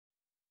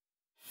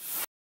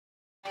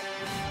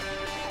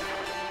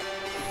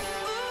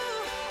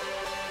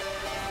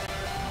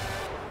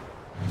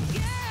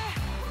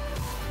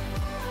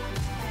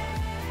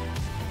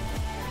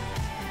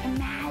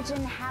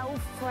Imagine how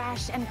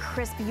fresh and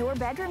crisp your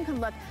bedroom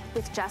can look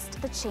with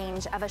just the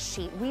change of a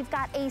sheet. We've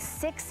got a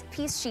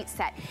 6-piece sheet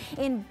set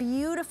in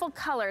beautiful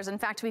colors. In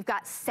fact, we've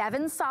got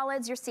 7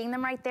 solids. You're seeing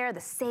them right there.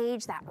 The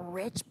sage, that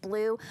rich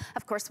blue.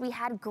 Of course, we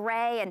had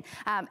gray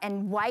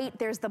and white.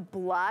 There's the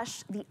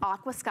blush, the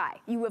aqua sky.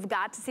 You have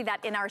got to see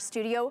that in our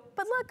studio.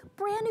 But look,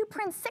 brand new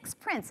prints, 6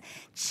 prints.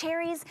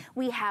 Cherries,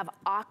 we have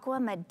aqua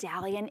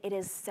medallion. It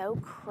is so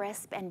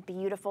crisp and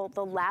beautiful.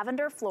 The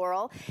lavender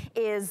floral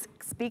is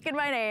speaking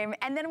my name.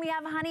 And then we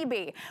have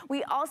honeybee.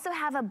 We also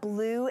have a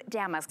blue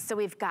damask. So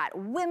we've got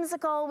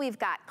whimsical, we've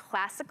got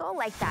classical,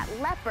 like that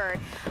leopard,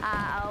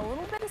 a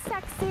little bit of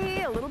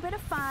sexy, a little bit of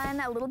fun,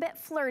 a little bit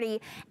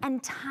flirty,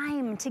 and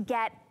time to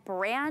get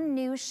brand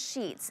new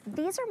sheets.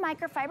 These are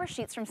microfiber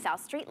sheets from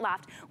South Street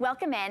Loft.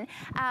 Welcome in.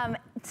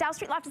 South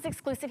Street Loft is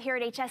exclusive here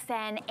at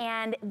HSN,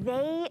 and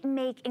they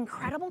make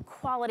incredible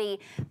quality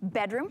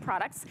bedroom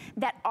products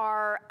that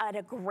are at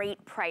a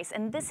great price.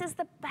 And this is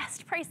the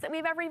best price that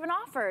we've ever even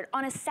offered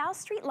on a South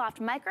Street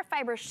Loft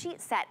microfiber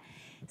sheet set,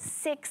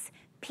 6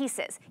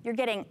 pieces. You're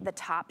getting the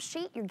top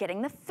sheet, you're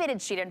getting the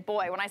fitted sheet, and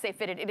boy, when I say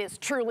fitted, it is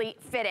truly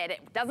fitted.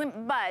 It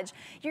doesn't budge.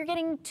 You're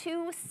getting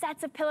 2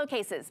 sets of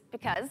pillowcases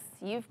because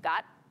you've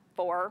got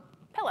 4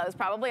 pillows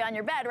probably on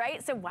your bed,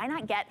 right? So why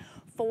not get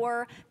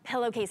 4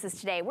 pillowcases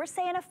today? We're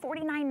saying a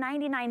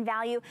 $49.99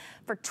 value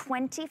for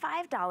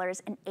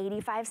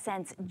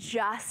 $25.85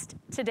 just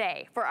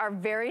today for our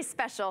very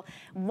special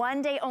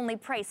one-day only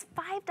price,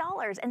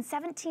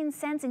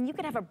 $5.17, and you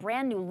could have a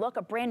brand new look,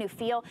 a brand new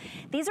feel.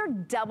 These are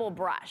double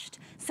brushed,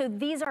 so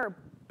these are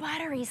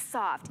buttery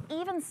soft,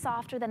 even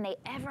softer than they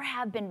ever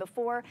have been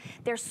before.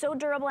 They're so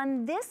durable,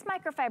 and this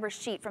microfiber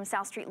sheet from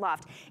South Street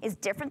Loft is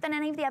different than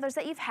any of the others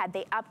that you've had.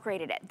 They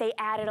upgraded it. They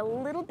added a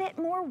little bit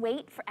more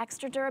weight for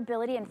extra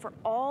durability and for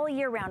all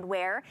year-round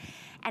wear,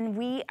 and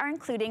we are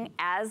including,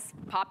 as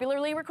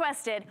popularly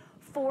requested,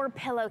 4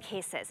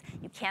 pillowcases.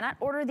 You cannot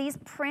order these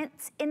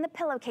prints in the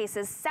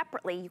pillowcases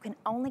separately. You can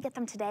only get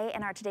them today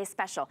in our Today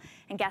Special.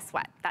 And guess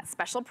what? That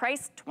special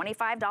price,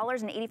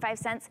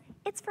 $25.85,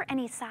 it's for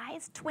any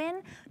size,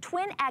 twin,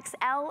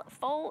 XL,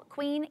 full,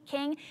 queen,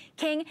 king,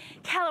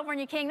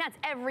 California king. That's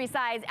every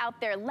size out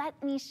there. Let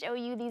me show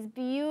you these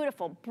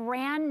beautiful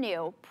brand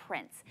new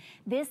prints.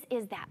 This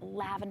is that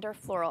lavender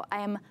floral.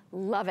 I am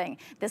loving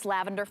this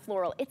lavender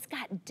floral. It's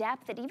got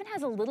depth. It even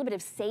has a little bit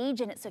of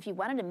sage in it. So if you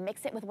wanted to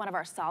mix it with one of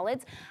our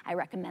solids, I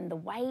recommend the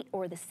white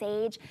or the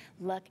sage.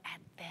 Look at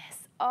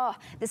this. Oh,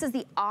 this is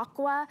the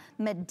aqua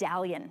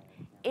medallion.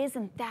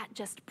 Isn't that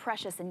just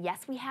precious? And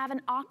yes, we have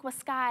an aqua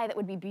sky that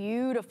would be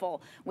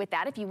beautiful with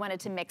that if you wanted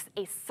to mix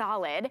a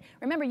solid.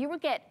 Remember, you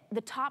would get the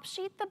top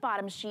sheet, the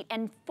bottom sheet,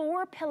 and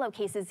 4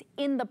 pillowcases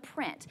in the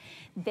print.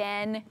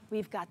 Then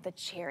we've got the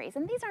cherries.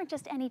 And these aren't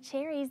just any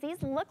cherries.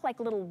 These look like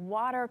little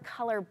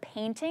watercolor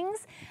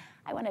paintings.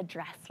 I want a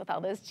dress with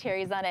all those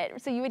cherries on it.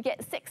 So you would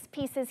get 6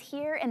 pieces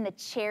here in the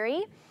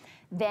cherry.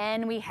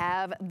 Then we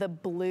have the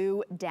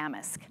blue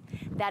damask.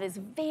 That is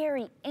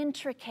very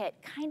intricate,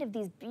 kind of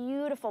these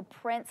beautiful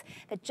prints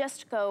that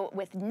just go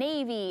with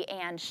navy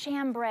and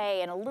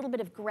chambray and a little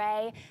bit of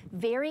gray.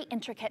 Very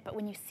intricate, but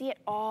when you see it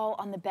all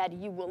on the bed,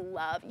 you will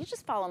love. You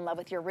just fall in love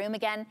with your room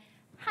again.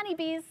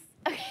 Honeybees.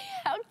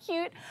 How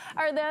cute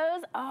are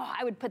those? Oh,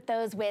 I would put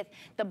those with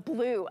the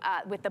blue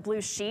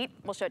sheet.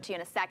 We'll show it to you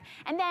in a sec.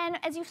 And then,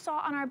 as you saw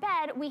on our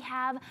bed, we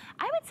have,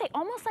 I would say,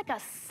 almost like a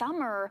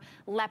summer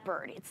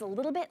leopard. It's a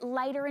little bit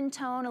lighter in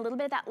tone, a little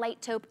bit of that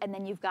light taupe, and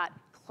then you've got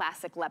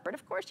classic leopard.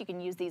 Of course, you can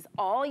use these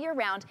all year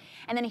round.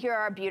 And then here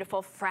are our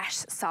beautiful fresh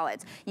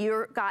solids.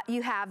 You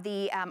have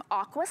the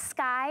aqua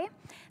sky.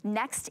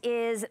 Next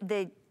is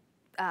the,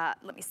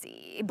 let me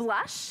see,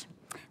 blush.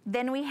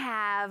 Then we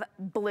have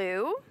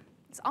blue.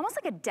 It's almost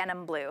like a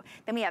denim blue.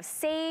 Then we have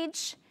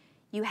sage,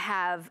 you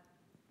have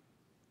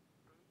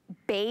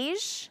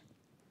beige,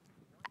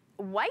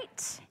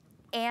 white,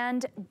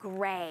 and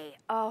gray.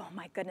 Oh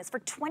my goodness, for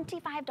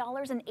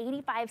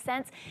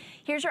 $25.85.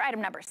 Here's your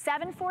item number,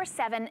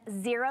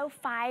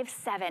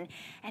 747057.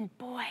 And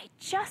boy,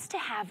 just to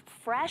have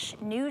fresh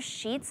new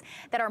sheets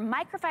that are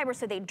microfiber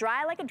so they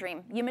dry like a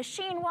dream. You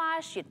machine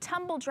wash, you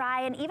tumble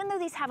dry, and even though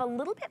these have a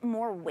little bit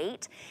more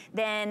weight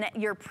than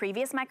your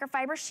previous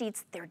microfiber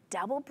sheets, they're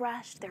double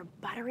brushed, they're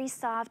buttery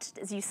soft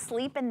as you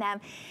sleep in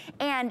them,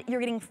 and you're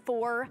getting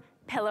 4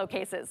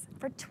 pillowcases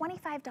for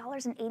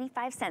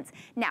 $25.85.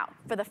 Now,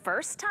 for the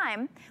first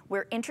time,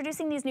 we're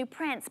introducing these new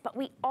prints, but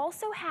we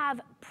also have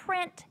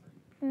print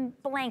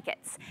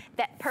blankets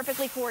that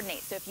perfectly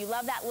coordinate. So if you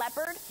love that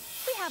leopard,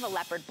 we have a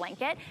leopard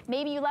blanket.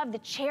 Maybe you love the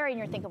cherry and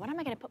you're thinking, what am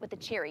I gonna put with the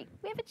cherry?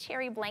 We have a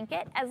cherry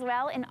blanket as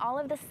well in all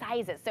of the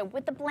sizes. So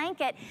with the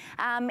blanket,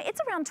 it's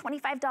around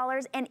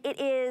 $25, and it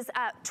is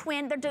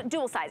twin, they're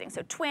dual sizing.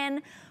 So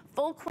twin,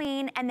 full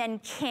queen, and then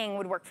king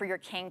would work for your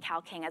king, Cal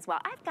King as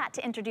well. I've got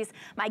to introduce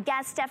my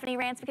guest, Stephanie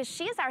Rance, because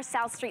she is our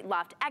South Street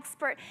Loft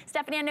expert.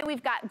 Stephanie, I know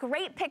we've got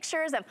great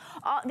pictures of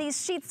all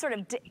these sheets sort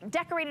of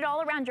decorated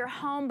all around your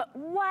home, but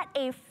what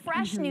a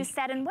fresh new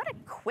set, and what a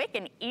quick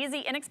and easy,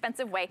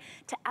 inexpensive way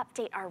to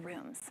update our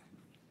rooms.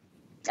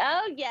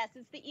 Oh, yes.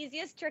 It's the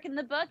easiest trick in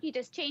the book. You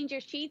just change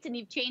your sheets and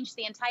you've changed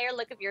the entire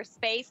look of your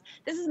space.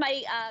 This is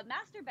my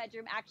master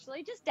bedroom,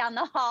 actually, just down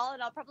the hall,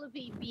 and I'll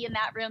probably be in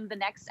that room the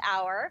next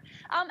hour.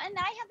 And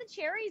I have the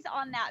cherries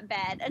on that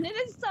bed, and it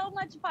is so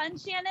much fun,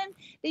 Shannon.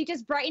 They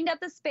just brightened up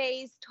the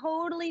space,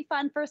 totally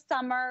fun for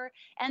summer,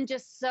 and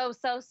just so,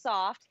 so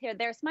soft. Here,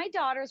 there's my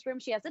daughter's room.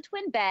 She has a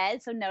twin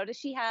bed, so notice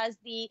she has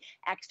the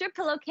extra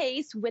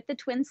pillowcase with the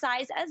twin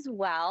size as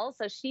well.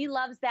 So she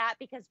loves that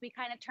because we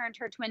kind of turned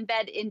her twin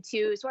bed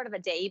into sort of a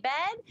day bed.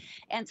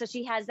 And so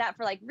she has that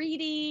for like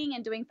reading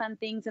and doing fun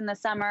things in the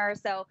summer.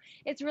 So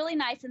it's really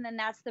nice. And then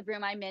that's the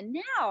room I'm in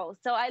now.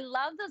 So I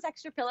love those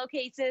extra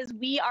pillowcases.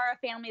 We are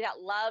a family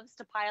that loves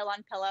to pile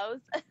on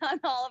pillows on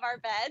all of our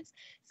beds.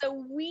 So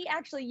we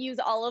actually use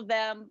all of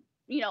them,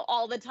 you know,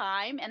 all the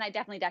time, and I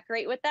definitely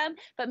decorate with them.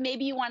 But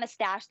maybe you want to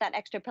stash that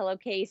extra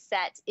pillowcase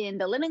set in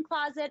the linen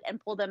closet and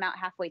pull them out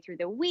halfway through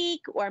the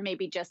week, or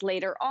maybe just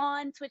later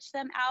on switch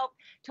them out.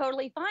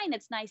 Totally fine.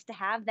 It's nice to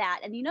have that.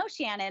 And you know,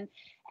 Shannon,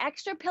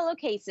 extra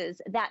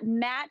pillowcases that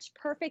match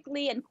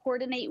perfectly and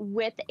coordinate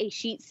with a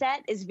sheet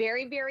set is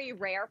very, very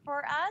rare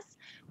for us.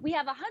 We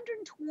have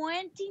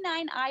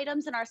 129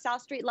 items in our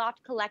South Street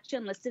Loft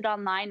collection listed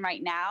online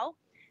right now.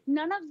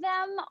 None of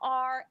them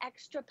are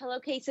extra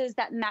pillowcases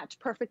that match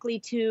perfectly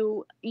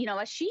to, you know,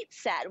 a sheet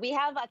set. We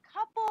have a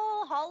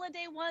couple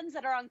holiday ones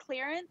that are on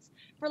clearance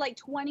for like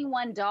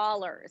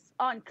 $21,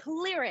 on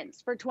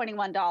clearance for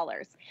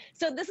 $21.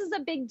 So this is a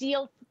big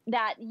deal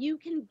that you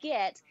can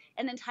get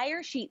an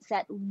entire sheet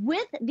set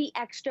with the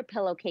extra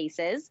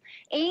pillowcases,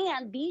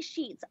 and these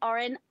sheets are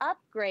an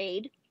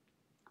upgrade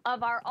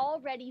of our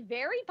already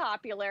very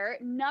popular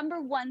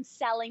 #1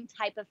 selling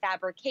type of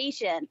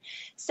fabrication.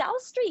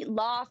 South Street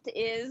Loft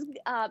is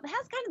has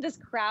kind of this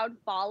crowd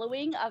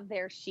following of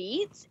their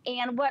sheets.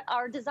 And what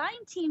our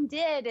design team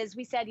did is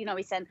we said, you know,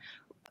 we send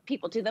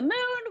people to the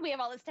moon. We have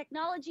all this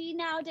technology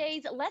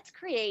nowadays. Let's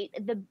create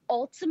the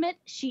ultimate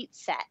sheet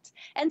set.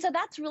 And so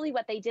that's really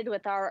what they did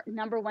with our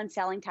 #1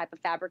 selling type of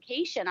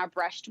fabrication, our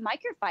brushed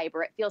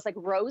microfiber. It feels like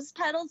rose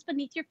petals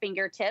beneath your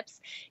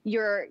fingertips.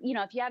 You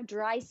know, if you have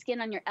dry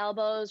skin on your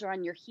elbows or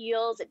on your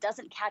heels, it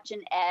doesn't catch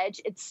an edge.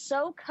 It's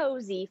so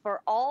cozy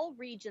for all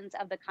regions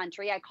of the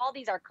country. I call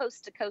these our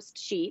coast to coast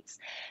sheets.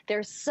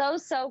 They're so,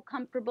 so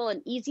comfortable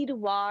and easy to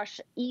wash,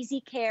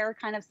 easy care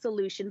kind of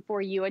solution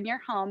for you and your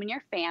home and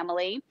your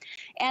family.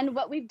 And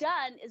what we've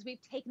done is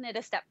we've taken it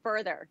a step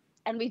further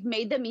and we've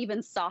made them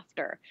even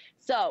softer.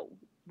 So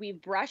we've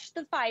brushed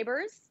the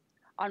fibers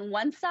on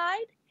one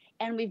side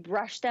and we've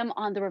brushed them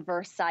on the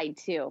reverse side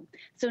too.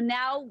 So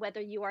now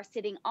whether you are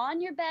sitting on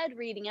your bed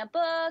reading a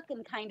book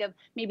and kind of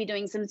maybe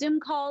doing some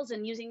Zoom calls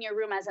and using your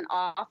room as an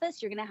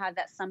office, you're gonna have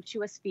that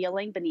sumptuous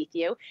feeling beneath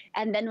you.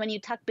 And then when you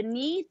tuck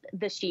beneath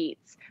the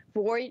sheets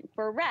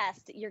for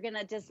rest, you're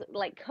gonna just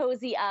like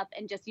cozy up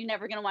and just, you're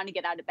never gonna wanna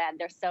get out of bed.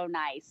 They're so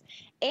nice.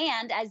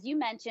 And as you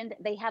mentioned,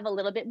 they have a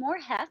little bit more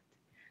heft,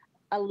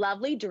 a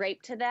lovely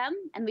drape to them,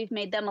 and we've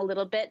made them a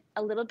little bit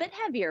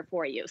heavier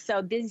for you.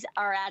 So these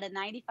are at a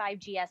 95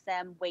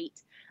 GSM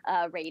weight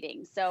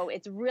rating. So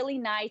it's really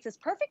nice. It's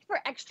perfect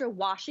for extra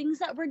washings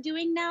that we're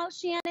doing now,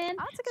 Shannon. Oh,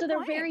 that's a good so they're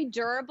point. very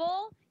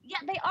durable. Yeah,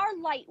 they are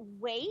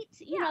lightweight.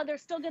 You know, they're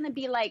still going to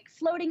be like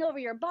floating over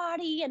your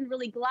body and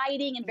really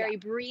gliding and very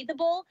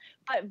breathable,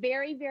 but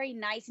very, very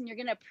nice. And you're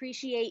going to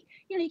appreciate,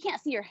 you know, you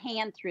can't see your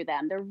hand through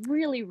them. They're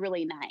really,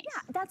 really nice.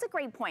 Yeah, that's a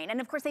great point.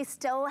 And of course, they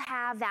still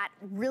have that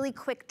really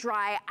quick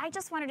dry. I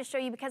just wanted to show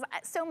you because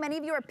so many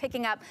of you are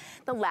picking up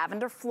the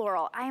lavender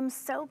floral. I am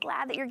so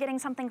glad that you're getting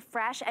something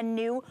fresh and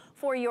new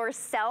for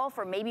yourself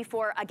or maybe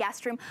for a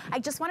guest room. I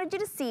just wanted you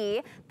to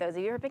see, those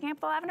of you who are picking up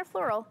the lavender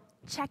floral,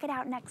 check it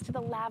out next to the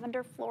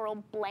lavender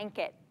floral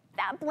blanket.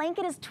 That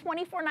blanket is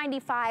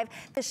 $24.95.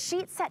 The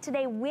sheet set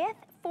today with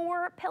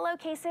 4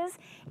 pillowcases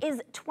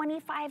is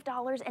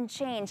 $25 and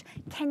change.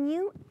 Can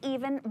you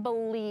even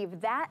believe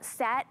that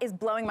set is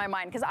blowing my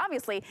mind? Because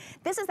obviously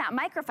this is that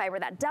microfiber,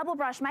 that double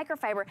brush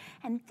microfiber,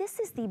 and this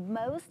is the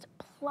most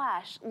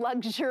plush,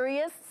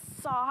 luxurious,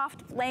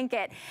 soft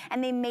blanket,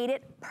 and they made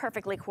it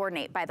perfectly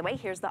coordinate. By the way,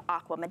 here's the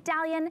aqua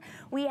medallion.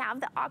 We have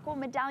the aqua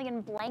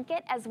medallion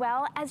blanket as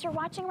well. As you're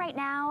watching right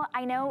now,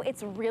 I know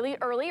it's really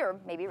early or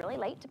maybe really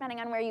late, depending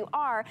on where you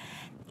are.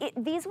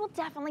 These will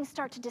definitely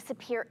start to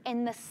disappear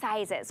in the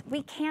sizes.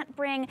 We can't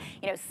bring,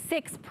 you know,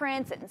 6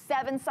 prints and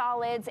 7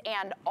 solids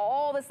and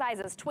all the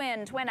sizes,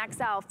 twin, twin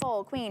XL,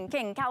 full, queen,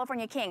 king,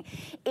 California king,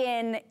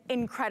 in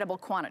incredible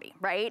quantity,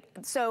 right?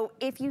 So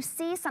if you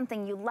see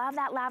something, you love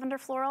that lavender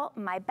floral,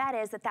 my bet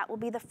is that that will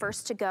be the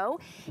first to go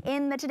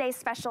in the today's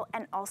special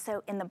and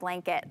also in the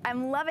blanket.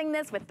 I'm loving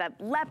this with the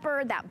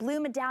leopard, that blue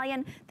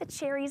medallion, the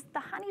cherries,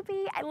 the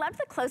honeybee. I love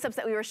the close-ups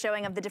that we were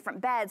showing of the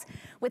different beds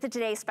with the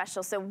today's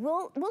special. So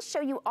we'll show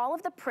you all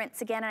of the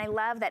prints again, and I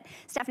love that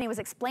Stephanie was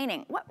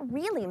explaining what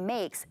really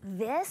makes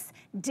this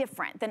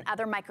different than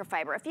other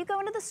microfiber. If you go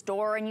into the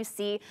store and you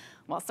see,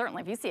 well,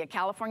 certainly if you see a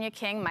California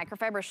King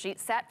microfiber sheet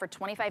set for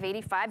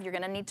 $25.85, you're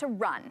gonna need to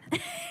run.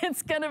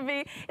 It's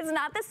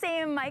not the same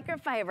Premium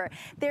microfiber.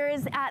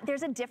 There's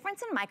a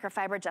difference in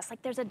microfiber, just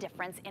like there's a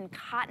difference in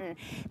cotton.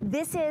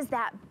 This is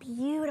that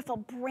beautiful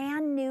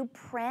brand new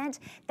print.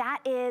 That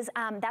is,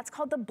 that's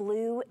called the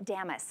blue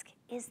damask.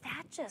 Is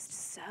that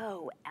just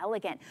so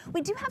elegant?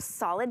 We do have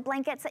solid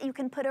blankets that you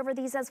can put over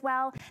these as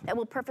well that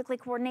will perfectly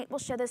coordinate. We'll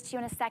show those to you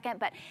in a second,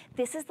 but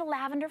this is the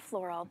lavender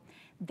floral.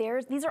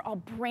 These are all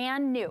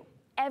brand new.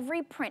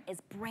 Every print is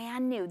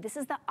brand new. This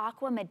is the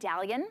aqua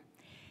medallion.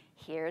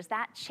 Here's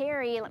that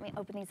cherry. Let me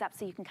open these up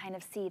so you can kind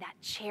of see that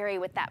cherry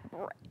with that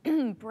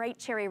bright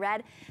cherry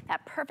red,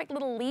 that perfect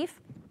little leaf,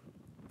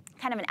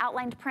 kind of an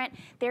outlined print.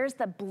 There's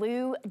the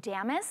blue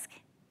damask,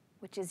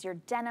 which is your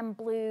denim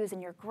blues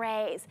and your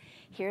grays.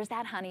 Here's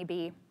that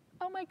honeybee.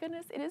 Oh my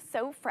goodness, it is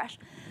so fresh.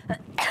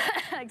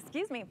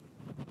 Excuse me.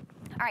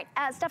 All right,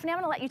 Stephanie, I'm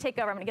gonna let you take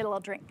over. I'm gonna get a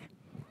little drink.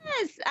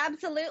 Yes,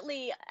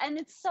 absolutely. And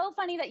it's so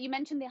funny that you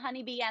mentioned the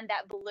honeybee and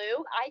that blue.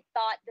 I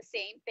thought the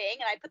same thing,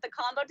 and I put the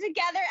combo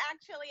together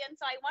actually. And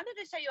so I wanted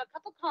to show you a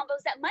couple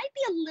combos that might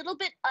be a little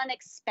bit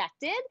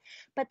unexpected,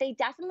 but they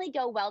definitely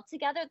go well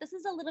together. This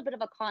is a little bit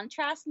of a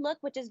contrast look,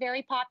 which is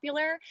very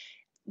popular.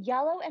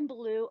 Yellow and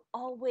blue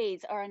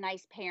always are a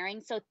nice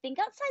pairing. So think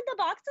outside the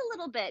box a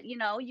little bit. You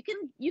know, you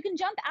can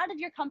jump out of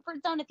your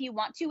comfort zone if you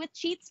want to with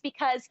sheets,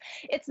 because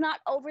it's not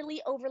overly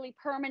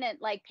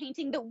permanent, like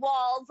painting the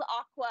walls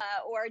aqua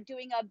or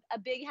doing a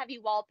big heavy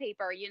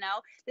wallpaper. You know,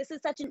 this is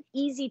such an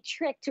easy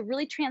trick to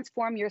really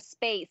transform your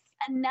space.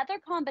 Another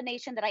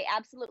combination that I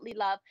absolutely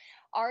love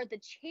are the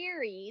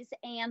cherries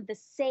and the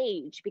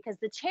sage, because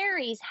the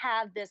cherries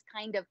have this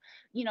kind of,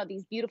 you know,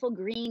 these beautiful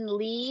green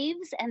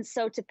leaves. And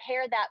so to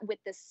pair that with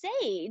the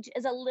sage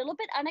is a little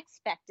bit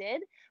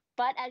unexpected,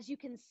 but as you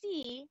can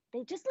see,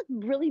 they just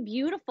look really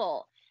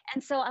beautiful.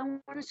 And so I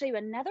want to show you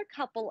another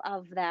couple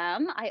of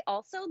them. I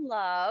also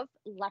love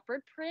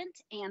leopard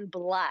print and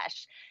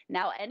blush.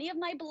 Now, any of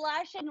my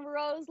blush and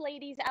rose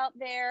ladies out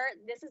there,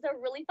 this is a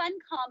really fun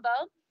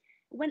combo.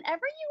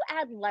 Whenever you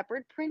add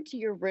leopard print to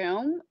your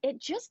room, it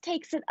just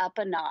takes it up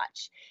a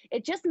notch.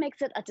 It just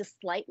makes it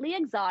just slightly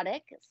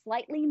exotic,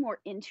 slightly more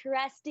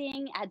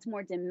interesting, adds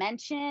more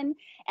dimension,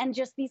 and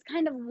just these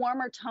kind of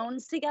warmer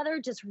tones together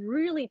just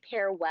really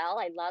pair well.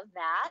 I love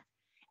that.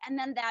 And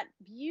then that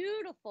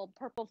beautiful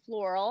purple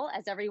floral,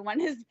 as everyone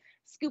is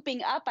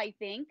scooping up, I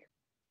think.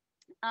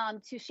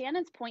 To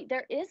Shannon's point,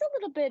 there is a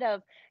little bit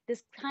of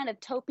this kind of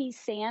taupey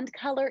sand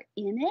color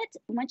in it.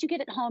 Once you get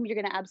it home, you're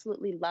going to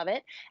absolutely love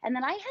it. And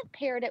then I have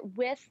paired it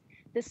with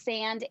the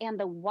sand and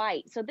the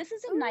white. So this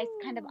is a nice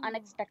kind of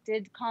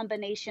unexpected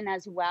combination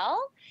as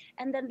well.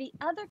 And then the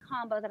other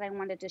combo that I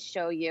wanted to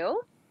show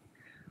you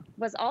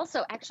was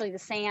also actually the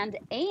sand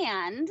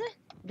and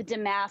the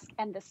damask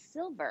and the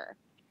silver.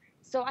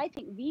 So I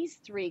think these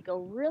three go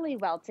really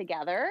well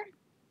together.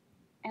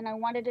 And I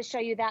wanted to show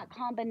you that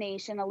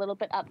combination a little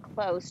bit up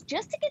close,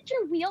 just to get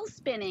your wheels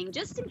spinning,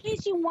 just in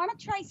case you want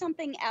to try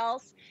something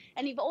else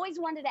and you've always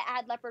wanted to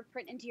add leopard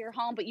print into your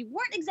home, but you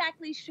weren't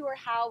exactly sure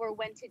how or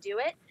when to do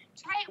it.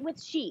 Try it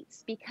with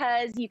sheets,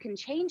 because you can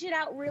change it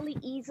out really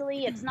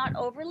easily. It's not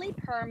overly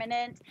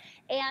permanent,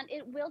 and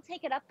it will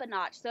take it up a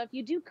notch. So if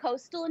you do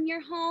coastal in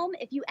your home,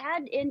 if you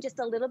add in just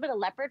a little bit of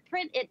leopard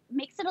print, it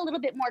makes it a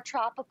little bit more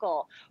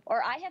tropical.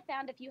 Or I have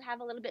found if you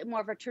have a little bit more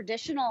of a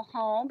traditional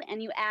home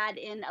and you add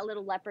in a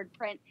little leopard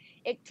print,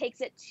 it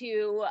takes it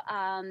to,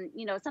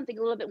 you know, something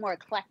a little bit more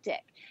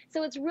eclectic.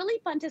 So it's really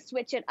fun to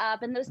switch it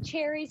up. And those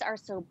cherries are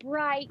so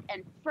bright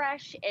and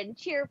fresh and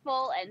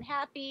cheerful and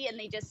happy, and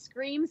they just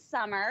scream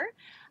summer.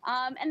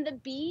 And the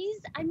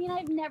bees, I mean,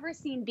 I've never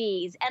seen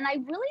bees. And I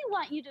really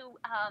want you to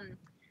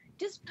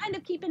just kind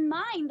of keep in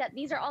mind that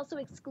these are also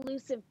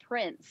exclusive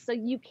prints. So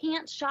you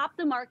can't shop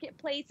the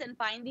marketplace and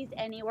find these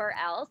anywhere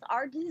else.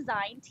 Our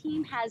design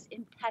team has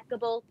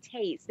impeccable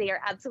taste. They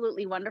are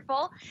absolutely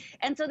wonderful.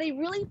 And so they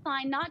really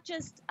find not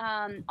just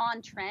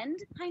on trend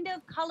kind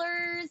of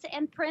colors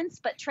and prints,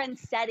 but trend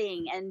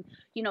setting and,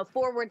 you know,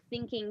 forward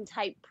thinking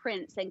type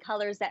prints and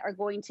colors that are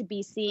going to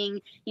be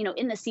seeing, you know,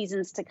 in the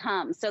seasons to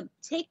come. So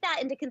take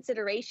that into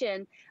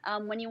consideration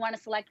when you want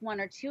to select one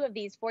or two of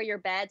these for your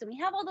beds. And we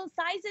have all those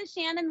sizes,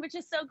 Shannon, which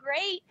is so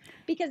great,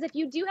 because if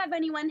you do have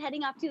anyone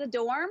heading off to the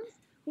dorms,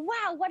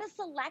 wow, what a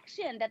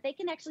selection that they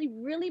can actually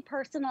really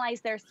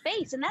personalize their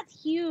space. And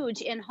that's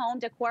huge in home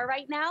decor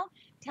right now,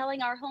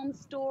 telling our home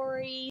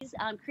stories,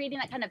 creating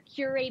that kind of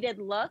curated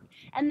look.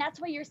 And that's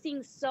why you're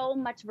seeing so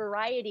much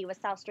variety with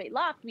South Street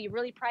Loft. We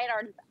really pride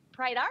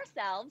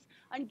ourselves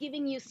on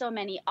giving you so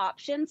many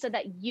options so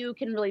that you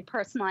can really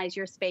personalize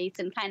your space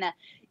and kind of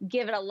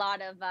give it a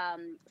lot of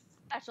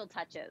special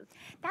touches.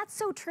 That's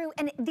so true.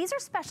 And these are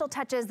special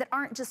touches that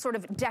aren't just sort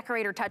of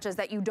decorator touches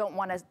that you don't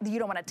want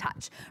to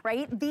touch,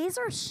 right? These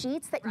are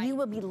sheets that you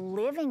will be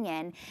living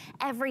in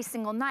every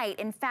single night.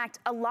 In fact,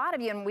 a lot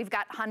of you, and we've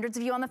got hundreds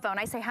of you on the phone,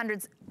 I say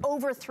hundreds,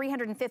 over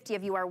 350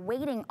 of you are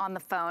waiting on the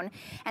phone.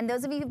 And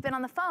those of you who've been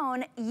on the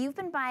phone, you've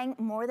been buying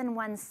more than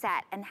one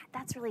set, and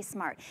that's really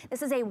smart.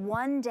 This is a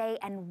 1 day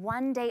and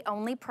 1 day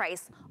only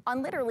price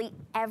on literally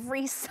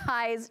every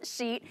size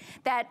sheet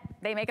that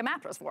they make a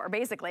mattress for,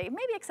 basically,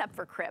 maybe except for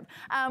for crib.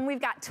 We've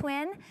got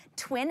twin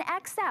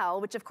XL,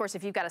 which of course,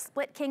 if you've got a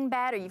split king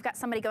bed or you've got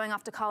somebody going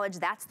off to college,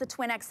 that's the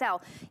twin XL.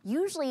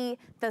 Usually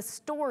the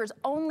stores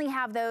only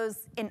have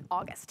those in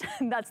August.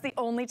 That's the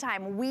only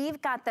time.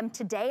 We've got them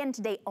today and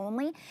today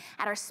only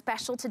at our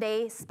special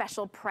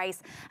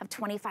price of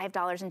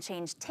 $25 and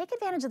change. Take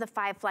advantage of the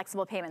 5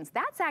 flexible payments.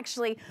 That's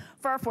actually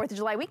for our 4th of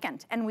July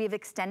weekend. And we've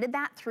extended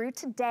that through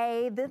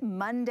today, the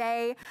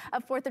Monday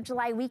of 4th of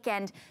July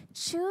weekend.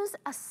 Choose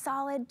a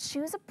solid,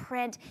 choose a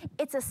print.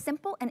 It's a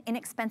simple and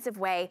inexpensive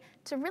way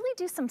to really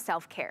do some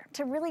self-care,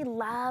 to really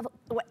love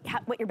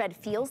what your bed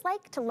feels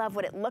like, to love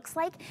what it looks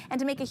like, and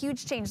to make a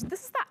huge change.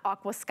 This is that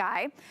aqua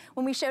sky.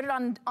 When we showed it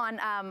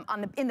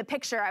in the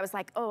picture, I was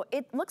like, oh,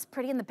 it looks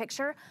pretty in the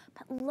picture,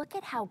 but look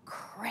at how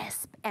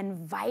crisp and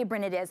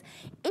vibrant it is.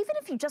 Even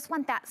if you just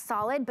want that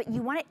solid, but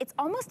you want it, it's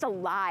almost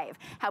alive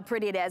how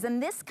pretty it is.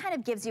 And this kind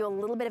of gives you a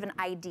little bit of an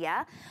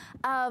idea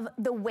of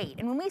the weight.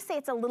 And when we say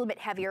it's a little bit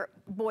heavier,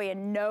 boy,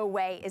 in no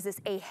way is this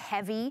a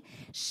heavy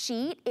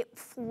sheet. It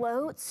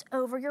floats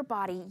over your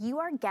body. You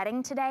are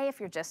getting today, if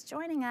you're just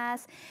joining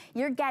us,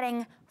 you're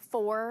getting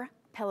 4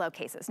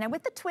 pillowcases. Now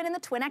with the twin and the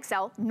twin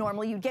XL,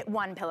 normally you get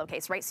 1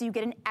 pillowcase, right? So you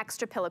get an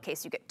extra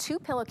pillowcase. You get 2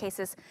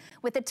 pillowcases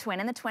with the twin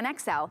and the twin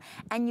XL,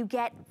 and you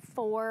get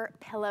 4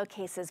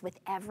 pillowcases with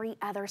every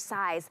other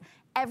size.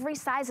 Every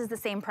size is the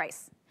same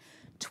price.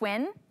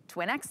 Twin,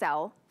 twin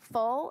XL,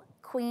 full,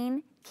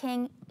 queen,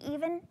 king,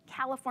 even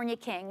California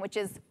king, which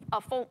is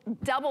a full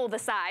double the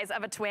size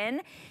of a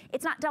twin.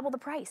 It's not double the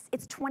price.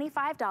 It's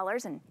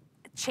 $25 and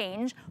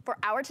change for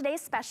our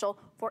today's special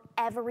for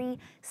every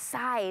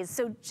size.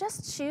 So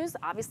just choose,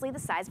 obviously, the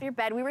size of your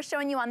bed. We were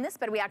showing you on this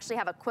bed, we actually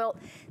have a quilt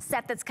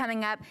set that's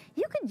coming up.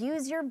 You could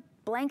use your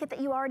blanket that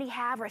you already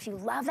have, or if you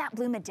love that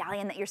blue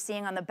medallion that you're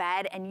seeing on the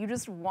bed and you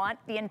just want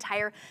the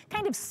entire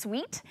kind of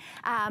suite,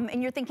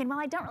 and you're thinking,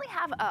 well, I don't really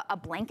have a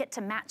blanket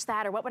to match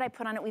that, or what would I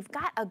put on it? We've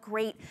got a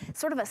great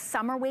sort of a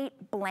summer weight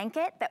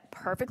blanket that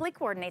perfectly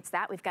coordinates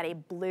that. We've got a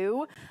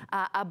blue,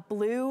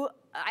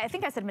 I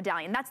think I said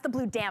medallion. That's the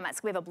blue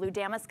damask. We have a blue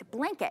damask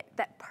blanket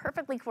that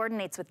perfectly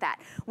coordinates with that.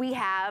 We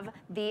have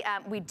the,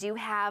 we do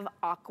have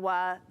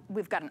aqua.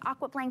 We've got an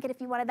aqua blanket if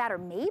you wanted that, or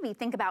maybe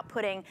think about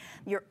putting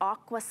your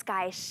aqua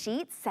sky sheet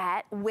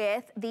set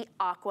with the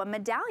aqua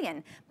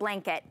medallion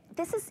blanket.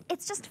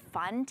 It's just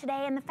fun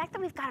today, and the fact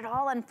that we've got it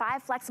all on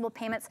 5 flexible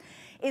payments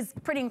is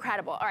pretty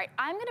incredible. All right,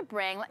 I'm gonna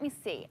bring, let me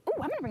see. Ooh,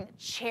 I'm gonna bring the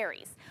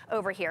cherries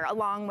over here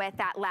along with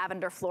that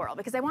lavender floral,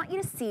 because I want you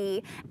to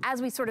see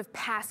as we sort of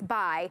pass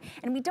by,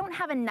 and we don't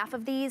have enough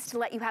of these to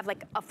let you have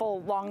like a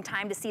full long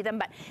time to see them,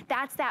 but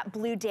that's that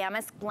blue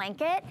damask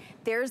blanket.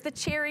 There's the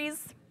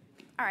cherries.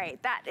 All right,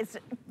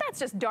 that's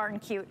just darn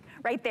cute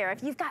right there.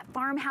 If you've got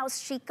farmhouse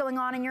chic going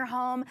on in your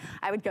home,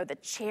 I would go the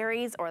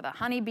cherries or the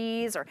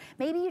honeybees, or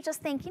maybe you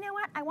just think, you know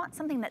what, I want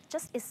something that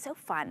just is so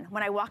fun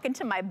when I walk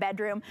into my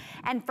bedroom,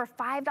 and for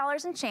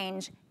 $5 and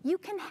change, you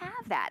can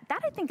have that.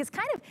 That I think is it's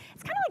kind of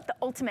like the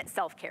ultimate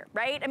self-care,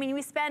 right? I mean,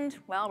 we spend,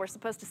 well, we're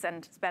supposed to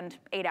spend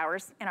 8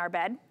 hours in our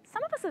bed.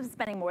 Some of us are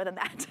spending more than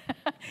that.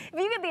 If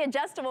you get the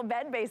adjustable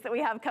bed base that we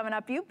have coming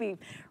up, you'd be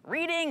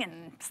reading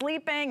and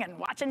sleeping and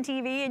watching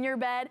TV in your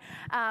bed.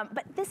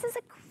 But this is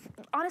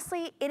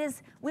honestly,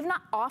 we've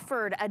not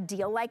offered a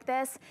deal like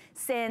this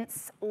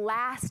since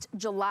last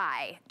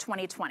July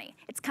 2020.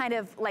 It's kind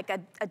of like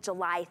a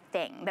July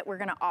thing that we're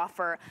gonna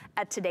offer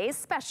at today's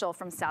special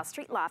from South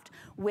Street Loft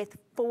with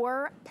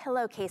 4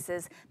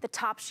 pillowcases, the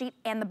top sheet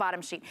and the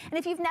bottom sheet. And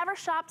if you've never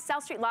shopped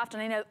South Street Loft,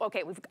 and I know,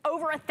 okay, we've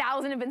over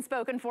 1,000 have been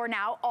spoken for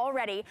now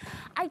already,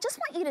 I just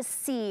want you to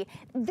see,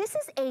 this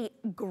is a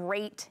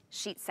great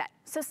sheet set.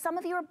 So some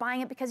of you are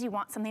buying it because you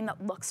want something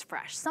that looks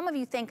fresh. Some of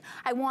you think,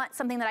 I want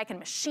something that I can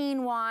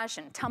machine wash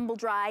and tumble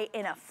dry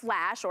in a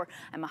flash, or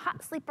I'm a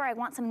hot sleeper, I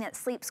want something that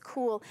sleeps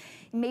cool.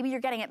 Maybe you're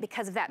getting it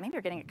because of that. Maybe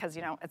you're getting it because,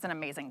 you know, it's an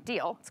amazing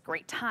deal. It's a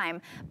great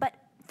time. But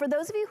for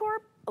those of you who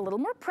are a little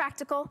more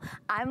practical,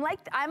 I'm like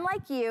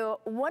you,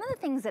 one of the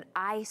things that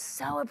I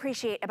so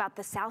appreciate about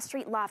the South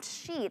Street Loft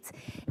sheets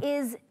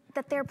is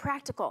that they're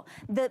practical.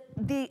 The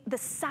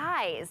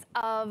size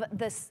of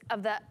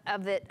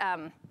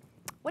the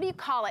what do you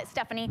call it,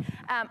 Stephanie?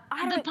 I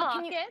don't know.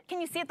 Pocket?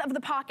 Can you see it of the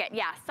pocket?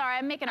 Yeah, sorry,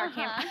 I'm making our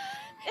camera.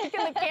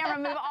 Making the camera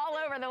move all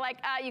over. They're like,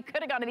 you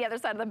could have gone to the other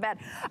side of the bed.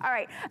 All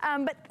right,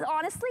 but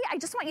honestly, I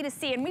just want you to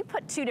see, and we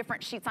put 2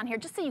 different sheets on here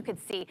just so you could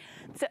see.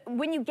 So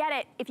when you get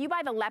it, if you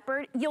buy the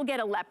leopard, you'll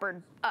get a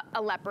leopard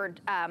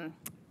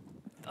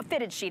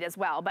fitted sheet as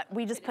well. But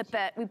we just put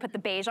the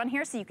beige on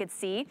here so you could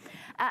see.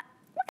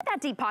 Look at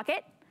that deep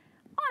pocket.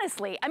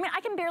 Honestly, I mean, I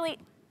can barely.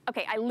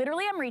 Okay, I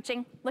literally am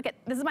reaching. Look at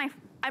this is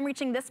I'm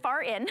reaching this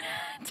far in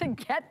to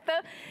get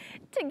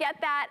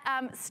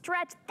that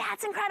stretch.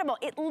 That's incredible.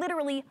 It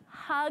literally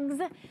hugs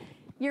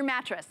your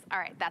mattress. All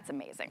right, that's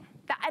amazing.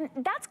 And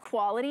that's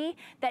quality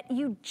that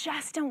you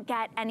just don't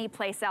get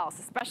anyplace else,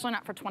 especially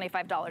not for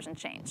 $25 and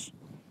change.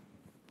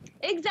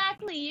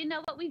 Exactly. You know,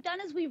 what we've done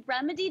is we've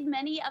remedied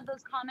many of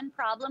those common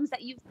problems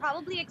that you've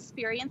probably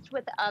experienced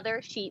with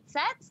other sheet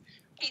sets.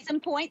 Case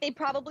in point, they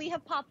probably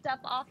have popped up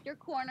off your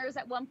corners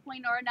at one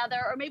point or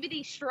another, or maybe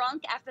they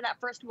shrunk after that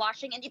first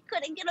washing and you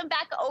couldn't get them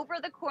back over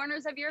the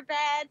corners of your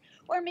bed,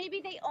 or maybe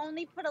they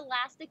only put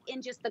elastic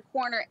in just the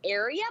corner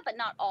area, but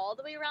not all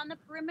the way around the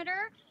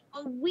perimeter.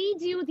 Well, we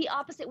do the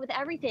opposite with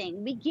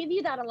everything. We give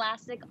you that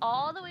elastic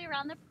all the way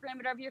around the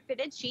perimeter of your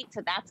fitted sheet,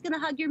 so that's going to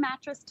hug your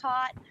mattress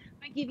taut.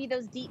 We give you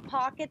those deep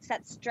pockets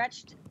that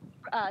stretched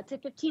to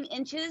 15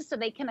 inches so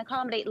they can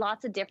accommodate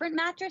lots of different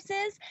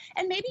mattresses.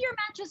 And maybe your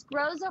mattress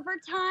grows over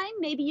time.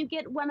 Maybe you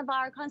get one of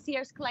our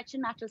concierge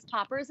collection mattress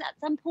toppers at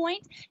some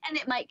point and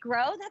it might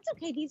grow. That's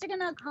okay. These are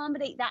going to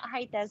accommodate that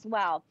height as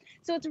well.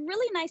 So it's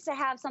really nice to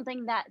have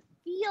something that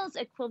feels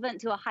equivalent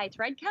to a high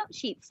thread count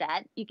sheet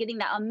set. You're getting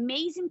that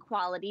amazing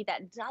quality,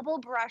 that double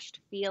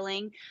brushed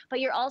feeling, but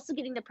you're also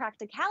getting the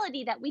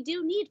practicality that we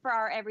do need for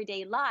our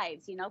everyday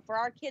lives, you know, for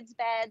our kids'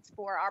 beds,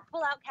 for our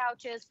pull-out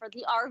couches, for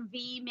the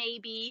RV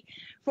maybe,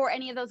 for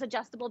any of those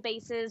adjustable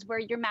bases where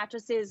your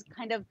mattress is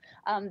kind of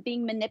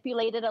being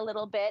manipulated a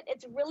little bit.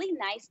 It's really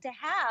nice to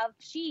have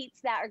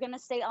sheets that are going to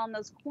stay on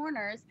those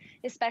corners,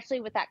 especially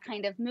with that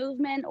kind of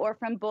movement or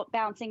from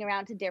bouncing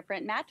around to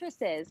different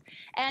mattresses.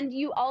 And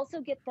you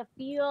also get the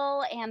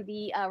feel and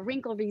the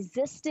wrinkle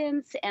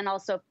resistance and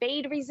also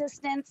fade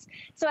resistance.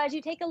 So as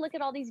you take a look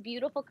at all these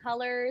beautiful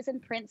colors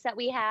and prints that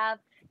we have,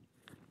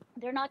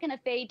 they're not going to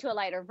fade to a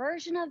lighter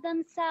version of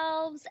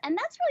themselves. And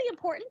that's really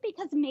important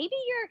because maybe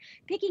you're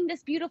picking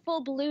this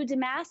beautiful blue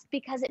damask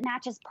because it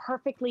matches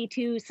perfectly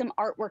to some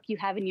artwork you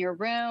have in your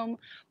room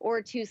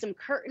or to some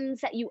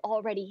curtains that you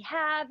already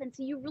have. And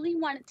so you really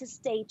want it to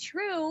stay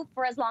true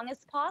for as long as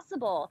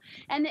possible.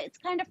 And it's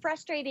kind of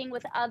frustrating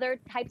with other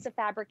types of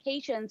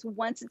fabrications.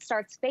 Once it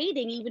starts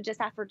fading, even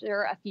just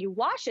after a few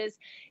washes,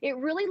 it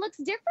really looks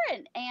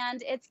different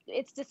and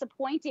it's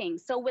disappointing.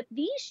 So with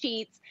these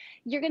sheets,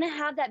 you're going to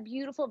have that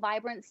beautiful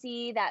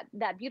vibrancy,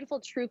 that beautiful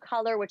true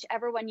color,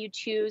 whichever one you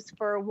choose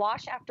for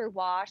wash after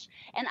wash.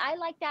 And I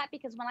like that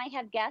because when I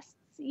have guests,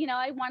 you know,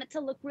 I want it to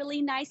look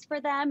really nice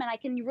for them and I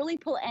can really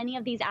pull any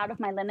of these out of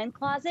my linen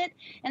closet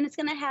and it's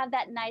going to have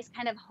that nice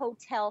kind of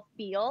hotel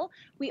feel.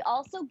 We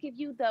also give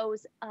you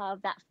those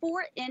that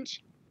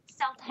 4-inch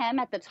self hem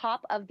at the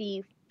top of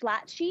the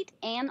flat sheet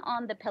and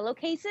on the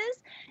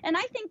pillowcases. And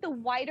I think the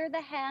wider the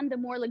hem, the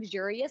more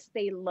luxurious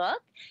they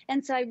look.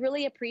 And so I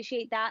really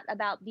appreciate that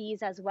about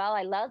these as well.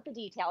 I love the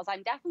details.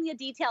 I'm definitely a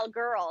detail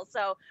girl.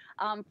 So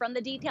from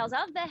the details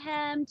of the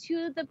hem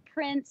to the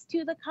prints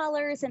to the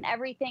colors and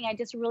everything, I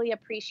just really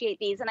appreciate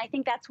these. And I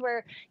think that's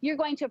where you're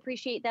going to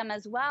appreciate them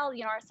as well.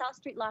 You know, our South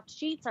Street Loft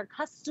sheets are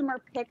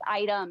customer pick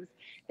items.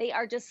 They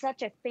are just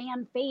such a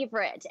fan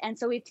favorite. And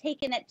so we've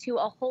taken it to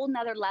a whole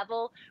nother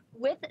level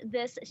with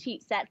this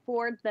sheet set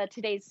for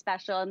today's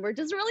special. And we're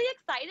just really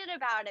excited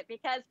about it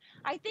because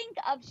I think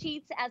of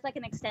sheets as like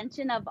an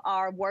extension of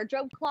our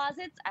wardrobe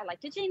closets. I like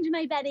to change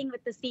my bedding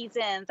with the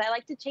seasons. I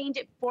like to change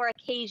it for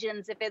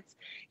occasions. If it's,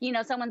 you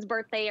know, someone's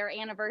birthday or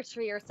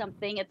anniversary or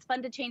something, it's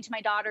fun to change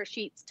my daughter's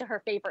sheets to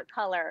her favorite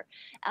color.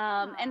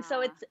 And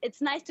so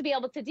it's nice to be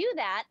able to do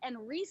that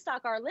and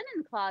restock our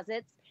linen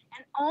closets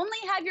and only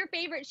have your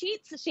favorite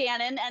sheets,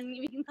 Shannon, and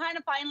you can kind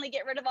of finally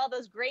get rid of all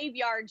those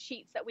graveyard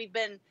sheets that we've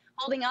been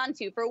holding on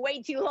to for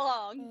way too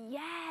long.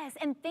 Yes,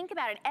 and think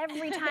about it.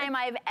 Every time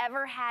I've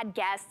ever had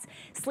guests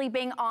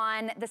sleeping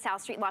on the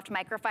South Street Loft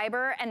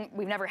microfiber, and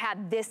we've never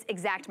had this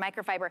exact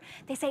microfiber,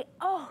 they say,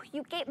 oh,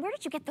 where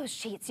did you get those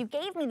sheets? You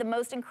gave me the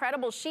most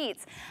incredible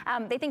sheets.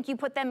 They think you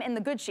put them in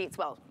the good sheets.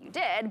 Well, you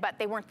did, but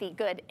they weren't the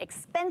good,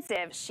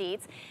 expensive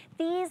sheets.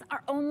 These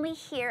are only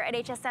here at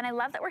HSN. I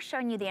love that we're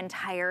showing you the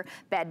entire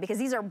bed because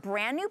these are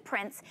brand new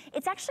prints.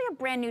 It's actually a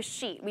brand new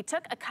sheet. We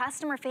took a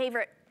customer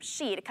favorite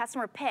sheet, a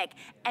customer pick,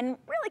 and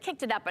really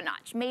kicked it up a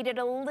notch, made it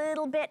a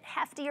little bit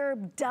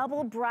heftier,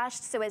 double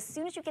brushed, so as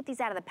soon as you get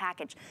these out of the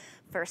package,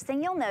 first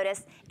thing you'll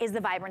notice is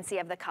the vibrancy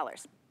of the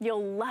colors.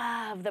 You'll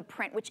love the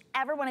print.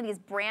 Whichever one of these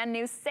brand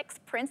new 6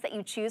 prints that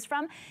you choose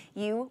from,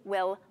 you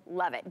will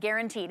love it,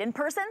 guaranteed. In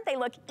person, they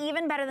look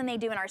even better than they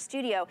do in our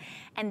studio,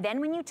 and then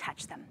when you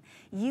touch them,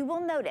 you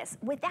will notice,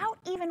 without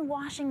even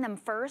washing them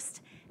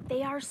first,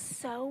 they are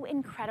so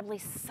incredibly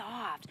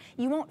soft.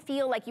 You won't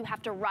feel like you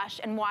have to rush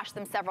and wash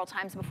them several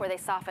times before they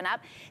soften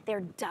up.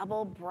 They're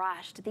double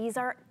brushed. These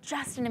are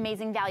just an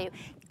amazing value.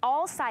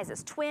 All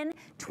sizes, twin,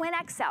 twin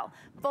XL,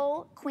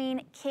 full,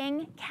 queen,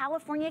 king,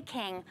 California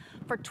king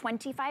for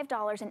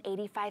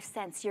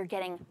 $25.85. You're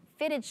getting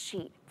fitted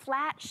sheet,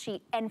 flat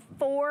sheet, and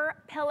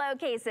 4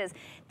 pillowcases.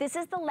 This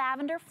is the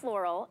lavender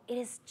floral.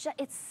 It's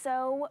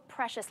so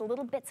precious.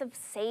 Little bits of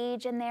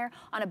sage in there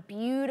on a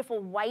beautiful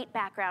white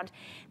background.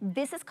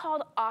 This is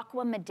called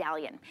Aqua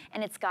Medallion,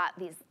 and it's got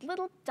these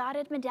little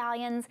dotted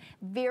medallions.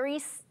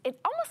 It's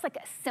almost like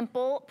a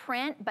simple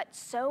print, but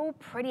so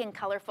pretty and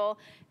colorful.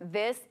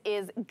 This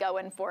is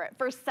going for it.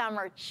 For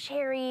summer,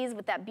 cherries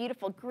with that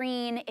beautiful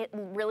green. It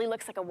really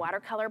looks like a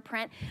watercolor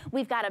print.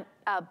 We've got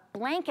a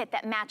blanket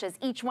that matches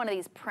each one of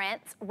these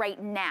prints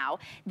right now.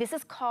 This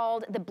is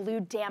called the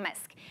Blue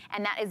Damask,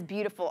 and that is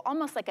beautiful,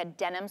 almost like a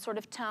denim sort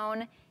of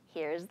tone.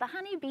 Here's the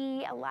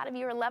honeybee. A lot of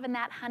you are loving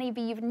that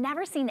honeybee. You've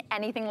never seen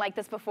anything like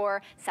this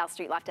before. South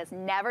Street Loft has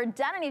never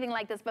done anything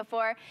like this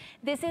before.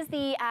 This is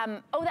the,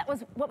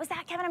 what was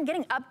that, Kevin? I'm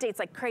getting updates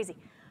like crazy.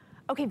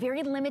 Okay,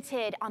 very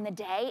limited on the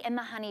day in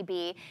the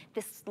honeybee.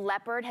 This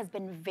leopard has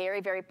been very,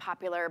 very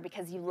popular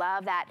because you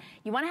love that.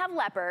 You wanna have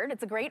leopard,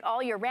 it's a great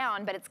all year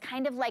round, but it's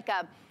kind of like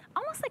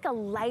almost like a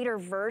lighter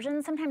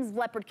version. Sometimes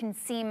leopard can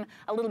seem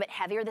a little bit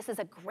heavier. This is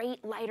a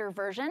great lighter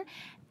version.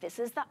 This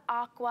is the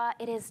aqua.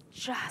 It is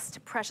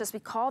just precious. We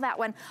call that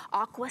one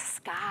aqua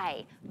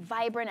sky.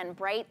 Vibrant and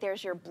bright.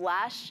 There's your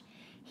blush.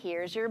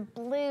 Here's your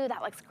blue.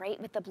 That looks great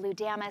with the blue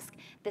damask.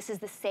 This is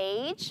the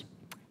sage.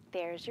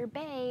 There's your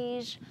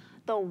beige.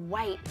 The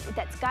white,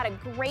 that's got a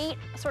great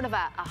sort of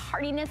a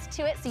hardiness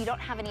to it, so you don't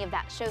have any of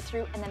that show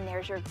through, and then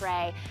there's your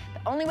gray. The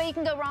only way you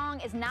can go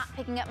wrong is not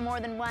picking up more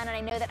than one, and I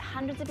know that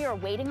hundreds of you are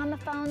waiting on the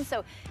phone,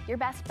 so your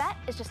best bet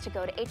is just to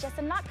go to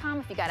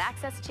hsn.com. If you got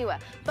access to a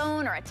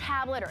phone or a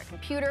tablet or a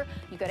computer,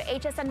 you go to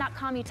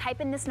hsn.com, you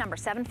type in this number,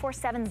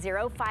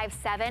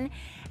 747057,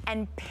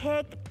 and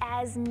pick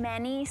as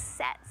many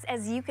sets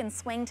as you can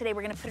swing today.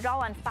 We're gonna put it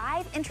all on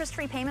 5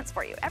 interest-free payments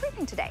for you,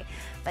 everything today.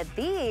 But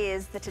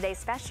these, the Today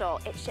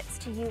Special, it ships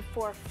to you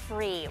for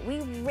free.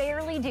 We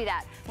rarely do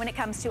that when it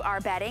comes to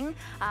our bedding,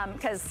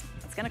 because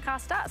it's gonna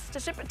cost us to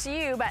ship it to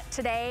you, but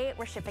today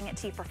we're shipping it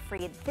to you for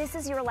free. This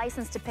is your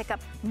license to pick up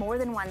more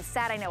than one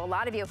set. I know a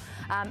lot of you,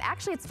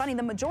 actually it's funny,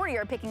 the majority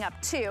are picking up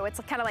 2. It's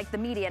kind of like the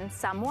median,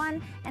 some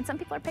 1, and some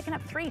people are picking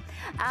up 3.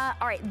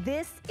 All right,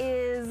 this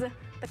is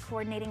the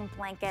coordinating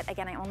blanket.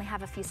 Again, I only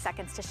have a few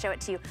seconds to show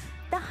it to you.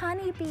 The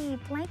honeybee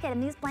blanket,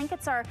 and these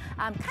blankets are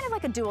kind of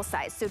like a dual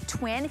size. So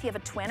twin, if you have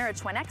a twin or a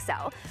twin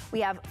XL, we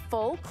have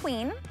full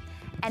queen,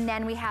 and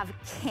then we have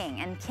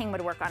king, and king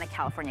would work on a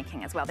California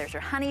king as well. There's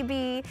your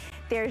honeybee,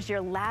 there's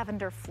your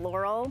lavender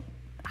floral.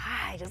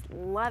 I just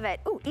love it.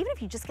 Ooh, even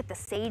if you just get the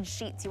sage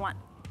sheets, you want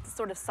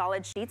sort of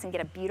solid sheets and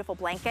get a beautiful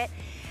blanket.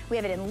 We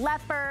have it in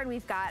leopard.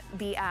 We've got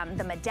the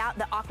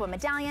aqua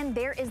medallion.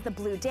 There is the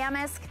blue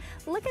damask.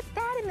 Look at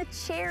that in the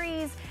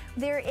cherries.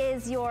 There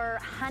is your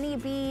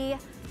honeybee.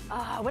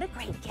 Oh, what a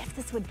great gift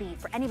this would be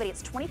for anybody.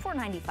 It's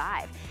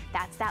 $24.95.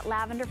 That's that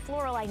lavender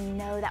floral. I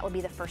know that will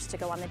be the first to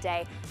go on the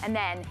day. And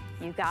then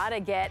you gotta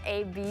get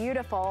a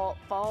beautiful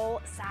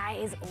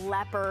full-size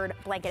leopard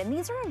blanket. And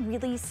these are a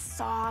really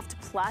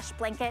soft plush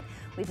blanket.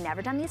 We've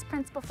never done these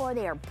prints before.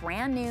 They are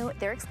brand new,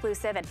 they're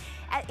exclusive. And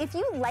if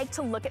you like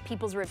to look at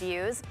people's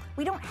reviews,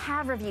 we don't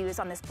have reviews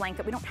on this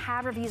blanket. We don't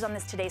have reviews on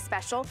this Today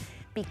Special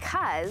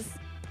because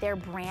they're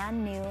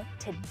brand new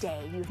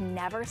today. You've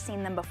never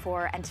seen them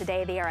before, and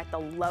today they are at the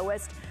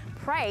lowest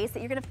price that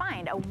you're gonna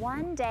find. A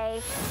one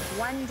day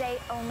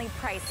only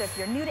price. So if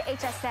you're new to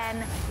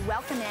HSN,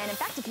 welcome in. In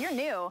fact, if you're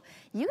new,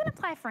 you can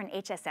apply for an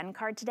HSN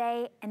card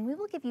today, and we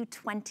will give you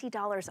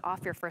 $20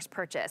 off your first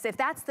purchase. If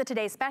that's the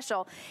Today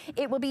Special,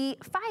 it will be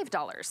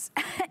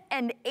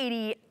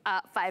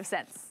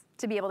 $5.85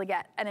 to be able to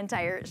get an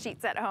entire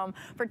sheet set home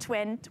for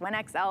twin, twin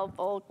XL,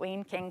 full,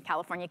 queen, king,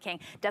 California king,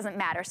 doesn't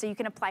matter. So you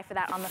can apply for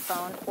that on the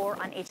phone or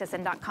on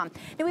hsn.com.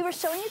 Now we were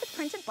showing you the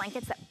printed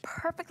blankets that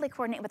perfectly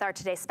coordinate with our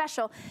Today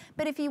Special,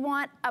 but if you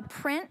want a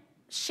print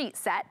sheet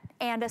set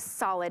and a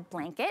solid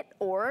blanket,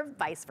 or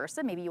vice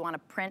versa, maybe you want to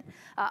print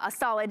a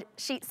solid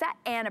sheet set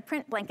and a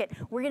print blanket,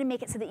 we're gonna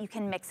make it so that you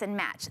can mix and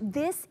match.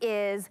 This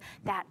is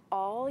that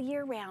all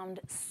year round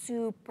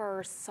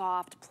super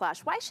soft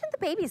plush. Why shouldn't the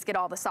babies get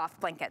all the soft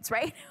blankets,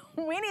 right?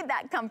 We need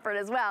that comfort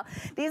as well.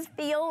 These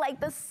feel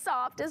like the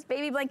softest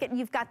baby blanket.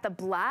 You've got the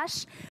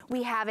blush.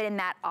 We have it in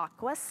that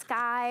aqua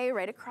sky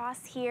right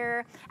across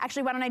here.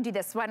 Actually, why don't I do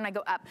this? Why don't I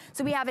go up?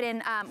 So we have it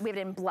in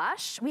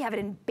blush. We have it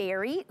in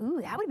berry. Ooh,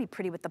 that would be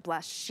pretty with the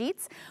blush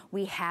sheets.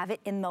 We have it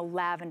in the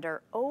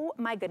lavender. Oh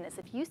my goodness,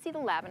 if you see the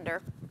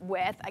lavender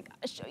with, I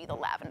gotta show you the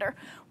lavender,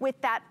 with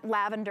that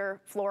lavender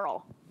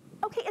floral.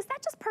 Okay, is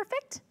that just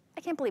perfect?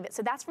 I can't believe it.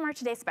 So that's from our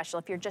Today Special.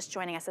 If you're just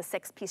joining us, a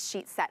 6-piece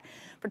sheet set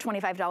for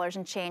 $25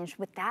 and change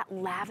with that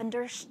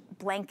lavender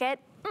blanket.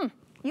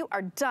 You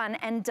are done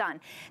and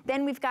done.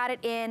 Then we've got it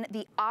in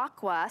the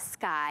aqua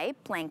sky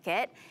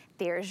blanket.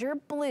 There's your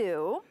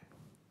blue.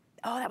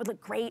 Oh, that would look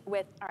great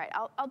with, all right,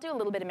 I'll do a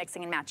little bit of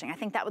mixing and matching. I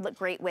think that would look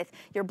great with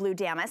your blue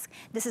damask.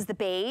 This is the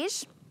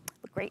beige.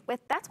 Look great with,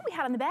 that's what we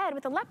had on the bed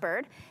with the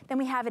leopard. Then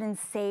we have it in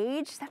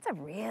sage. That's a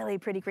really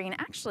pretty green.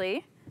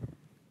 Actually,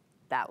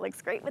 that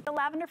looks great with the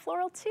lavender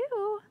floral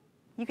too.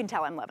 You can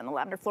tell I'm loving the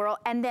lavender floral.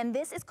 And then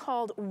this is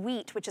called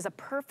wheat, which is a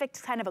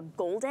perfect kind of a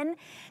golden.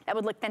 That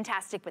would look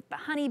fantastic with the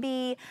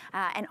honeybee.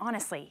 And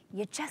honestly,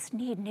 you just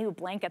need new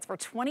blankets for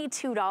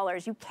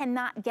 $22. You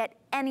cannot get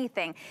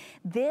anything.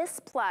 This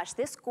plush,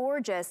 this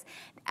gorgeous,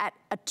 at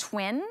a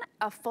twin,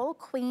 a full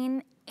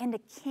queen, and a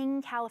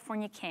king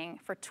California king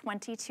for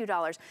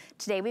 $22.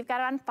 Today we've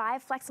got it on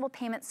 5 flexible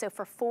payments, so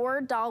for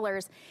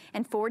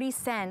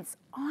 $4.40.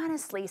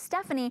 Honestly,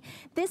 Stephanie,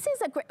 this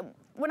is a great,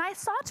 when I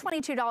saw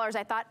 $22,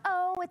 I thought,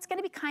 oh, it's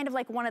gonna be kind of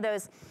like one of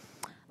those,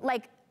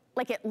 like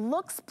it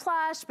looks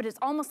plush, but it's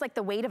almost like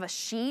the weight of a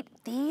sheet.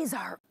 These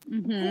are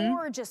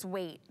gorgeous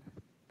weight.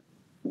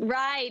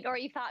 Right, or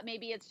you thought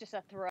maybe it's just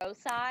a throw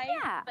size.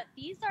 Yeah. But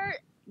these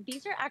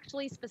are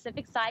actually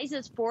specific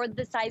sizes for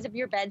the size of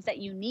your beds that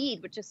you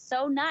need, which is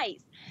so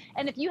nice.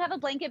 And if you have a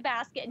blanket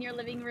basket in your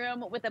living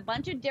room with a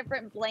bunch of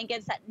different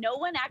blankets that no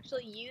one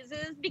actually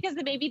uses because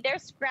maybe they're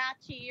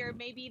scratchy or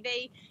maybe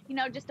they,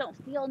 just don't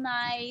feel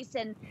nice,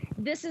 and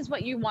this is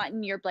what you want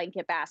in your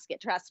blanket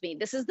basket. Trust me,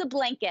 this is the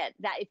blanket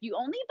that if you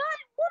only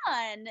buy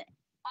one,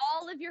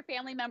 all of your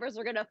family members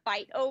are going to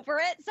fight over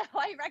it. So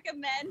I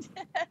recommend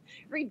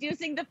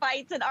reducing the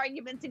fights and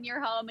arguments in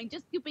your home and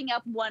just scooping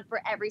up one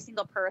for every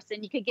single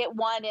person. You could get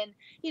one in,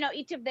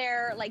 each of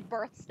their like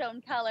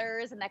birthstone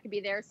colors, and that could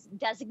be their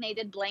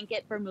designated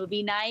blanket for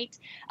movie night.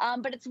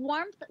 But it's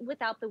warmth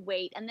without the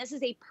weight. And this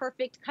is a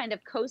perfect kind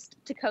of coast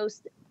to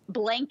coast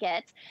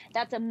blanket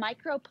that's a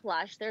micro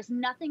plush. There's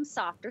nothing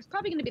softer. It's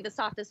probably going to be the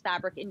softest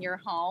fabric in your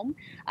home,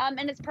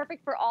 and it's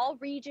perfect for all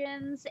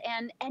regions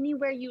and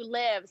anywhere you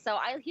live. So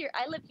I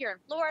live here in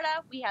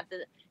Florida. We have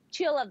the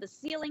chill of the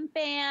ceiling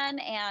fan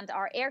and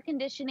our air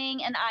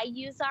conditioning, and I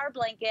use our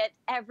blanket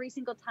every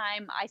single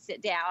time I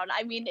sit down.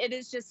 I mean, it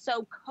is just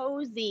so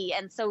cozy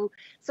and so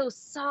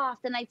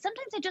soft, and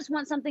sometimes I just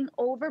want something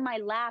over my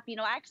lap.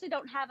 I actually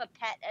don't have a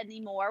pet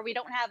anymore. We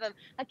don't have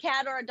a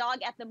cat or a dog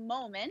at the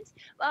moment,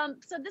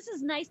 so this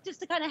is nice just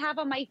to kind of have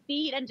on my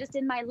feet and just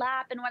in my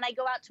lap. And when I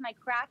go out to my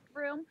craft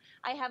room,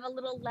 I have a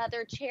little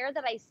leather chair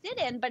that I sit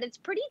in, but it's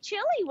pretty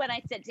chilly when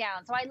I sit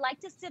down, so I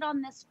like to sit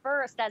on this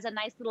first as a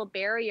nice little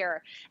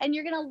barrier. And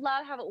you're going to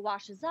love how it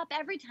washes up.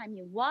 Every time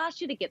you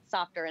wash it, it gets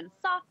softer and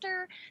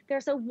softer.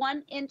 There's a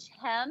 1-inch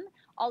hem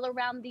all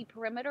around the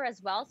perimeter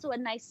as well. So a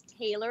nice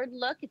tailored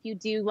look. If you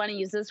do want to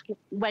use this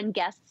when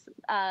guests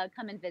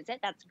come and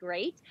visit, that's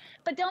great.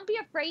 But don't be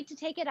afraid to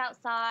take it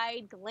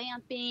outside,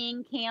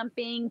 glamping,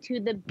 camping, to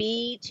the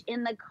beach,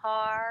 in the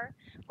car,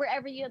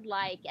 wherever you'd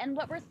like. And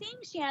what we're seeing,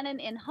 Shannon,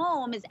 in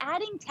home is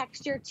adding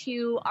texture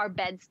to our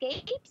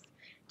bedscapes,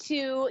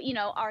 to,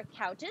 our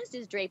couches,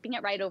 is draping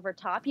it right over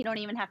top. You don't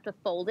even have to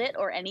fold it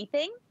or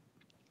anything.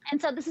 And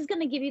so this is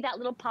going to give you that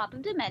little pop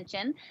of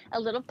dimension, a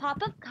little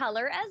pop of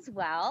color as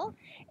well.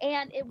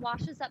 And it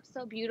washes up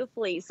so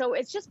beautifully. So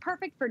it's just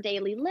perfect for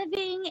daily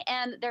living.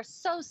 And they're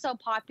so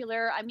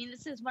popular. I mean,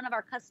 this is one of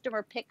our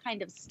customer pick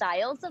kind of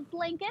styles of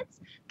blankets.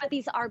 But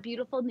these are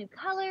beautiful new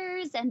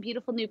colors and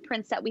beautiful new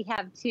prints that we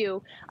have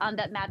too,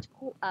 that match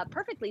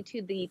perfectly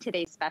to the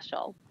today's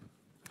special.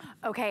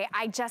 Okay,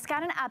 I just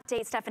got an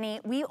update, Stephanie.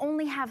 We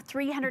only have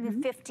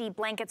 350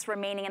 blankets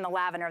remaining in the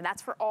lavender.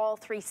 That's for all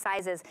 3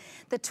 sizes.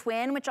 The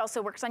twin, which also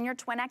works on your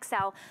twin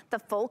XL, the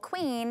full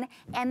queen,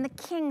 and the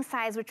king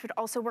size, which would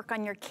also work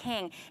on your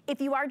king. If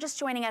you are just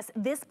joining us,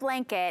 this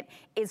blanket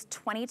is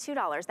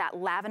 $22. That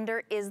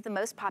lavender is the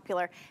most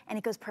popular, and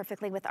it goes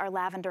perfectly with our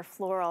lavender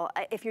floral.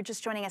 If you're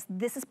just joining us,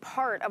 this is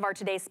part of our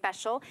today's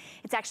special.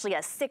 It's actually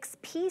a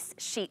 6-piece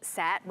sheet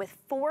set with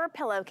 4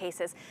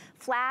 pillowcases,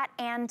 flat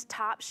and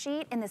top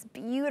sheet, in this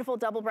beautiful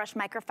double brush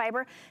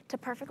microfiber to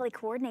perfectly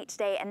coordinate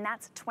today, and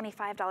that's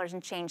 $25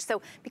 and change.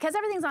 So because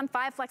everything's on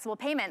 5 flexible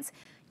payments,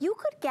 you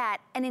could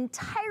get an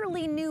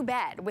entirely new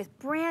bed with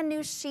brand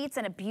new sheets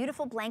and a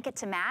beautiful blanket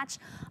to match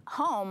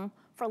home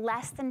for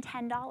less than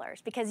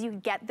 $10, because you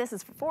get this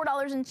is for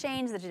 $4 and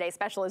change. The today's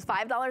special is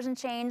 $5 and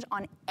change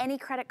on any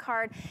credit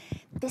card.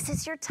 This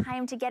is your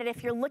time to get it.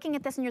 If you're looking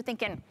at this and you're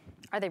thinking,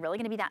 are they really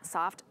gonna be that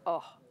soft?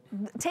 Oh,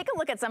 take a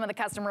look at some of the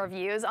customer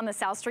reviews on the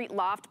South Street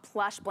Loft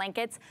plush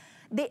blankets.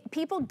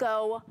 People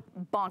go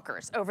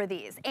bonkers over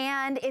these.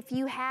 And if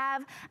you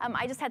have,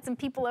 I just had some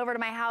people over to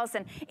my house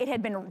and it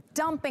had been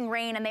dumping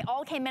rain, and they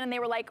all came in and they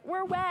were like,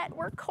 we're wet,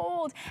 we're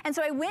cold. And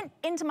so I went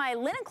into my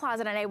linen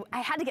closet and I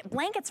had to get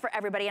blankets for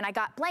everybody, and I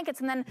got blankets,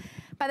 and then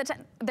by the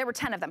time, there were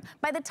 10 of them.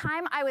 By the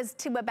time I was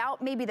to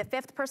about maybe the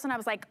 5th person, I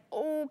was like,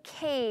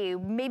 okay,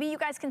 maybe you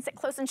guys can sit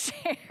close and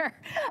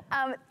share.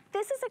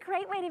 This is a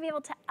great way to be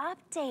able to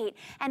update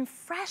and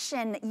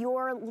freshen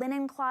your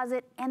linen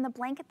closet and the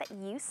blanket that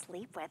you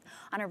sleep with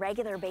on a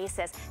regular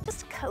basis.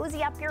 Just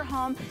cozy up your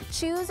home.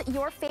 Choose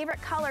your favorite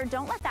color.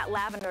 Don't let that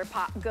lavender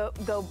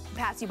go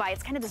pass you by.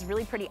 It's kind of this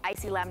really pretty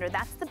icy lavender.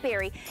 That's the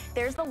berry.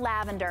 There's the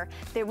lavender.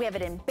 There we have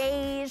it in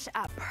beige,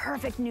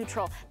 perfect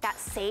neutral. That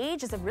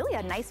sage is really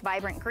a nice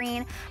vibrant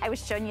green. I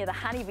was showing you the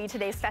honeybee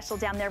today special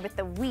down there with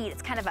the wheat.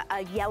 It's kind of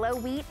a yellow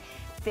wheat.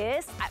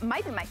 This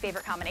might be my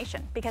favorite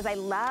combination because I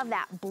love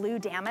that blue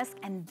damask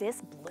and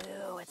this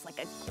blue. It's like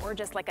a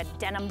gorgeous, like a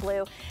denim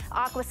blue,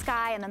 aqua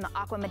sky, and then the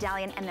aqua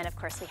medallion, and then of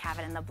course we have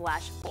it in the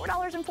blush.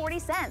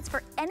 $4.40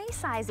 for any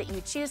size that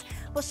you choose.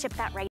 We'll ship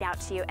that right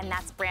out to you, and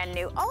that's brand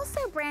new.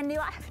 Also brand new,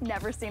 I've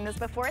never seen this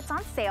before, it's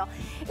on sale.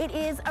 It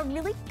is a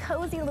really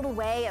cozy little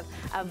way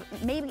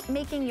of maybe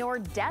making your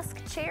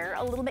desk chair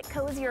a little bit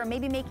cozier, or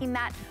maybe making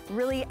that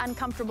really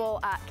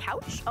uncomfortable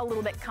couch a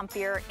little bit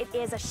comfier. It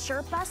is a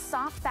Sherpa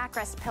soft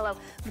backrest pillow.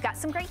 We've got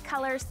some great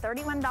colors,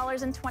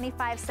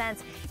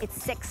 $31.25.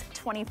 It's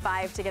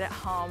 $6.25 to get it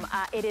home.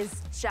 It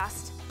is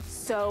just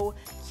so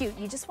cute.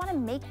 You just wanna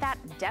make that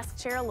desk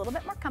chair a little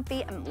bit more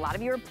comfy. A lot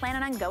of you are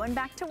planning on going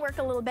back to work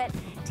a little bit.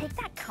 Take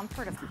that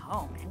comfort of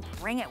home and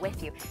bring it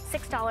with you.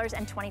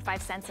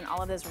 $6.25 in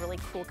all of those really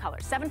cool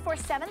colors.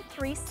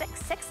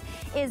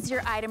 747-366 is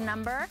your item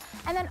number.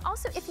 And then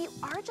also, if you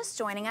are just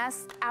joining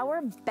us,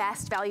 our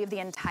best value of the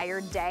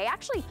entire day,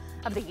 actually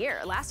of the year.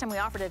 Last time we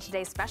offered a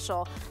Today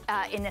Special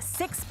in a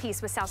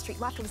 6-piece with South Street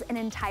Loft was an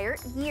entire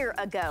year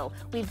ago.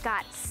 We've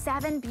got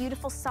 7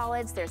 beautiful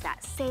solids. There's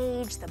that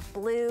sage, the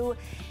blue.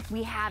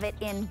 We have it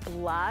in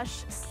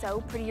blush,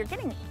 so pretty. You're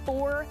getting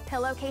 4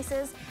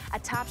 pillowcases, a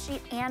top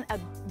sheet, and a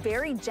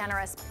very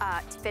generous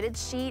fitted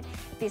sheet.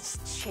 These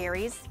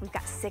cherries, we've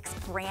got 6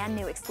 brand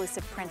new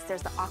exclusive prints.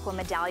 There's the aqua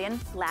medallion.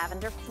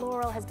 Lavender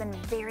floral has been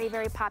very,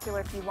 very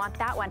popular if you want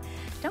that one.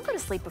 Don't go to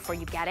sleep before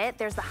you get it.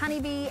 There's the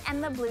honeybee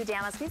and the blue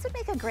damask. These would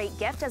make a great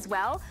gift as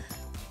well,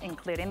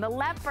 including the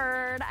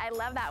leopard. I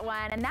love that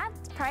one. And that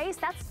price,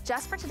 that's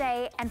just for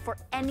today and for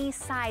any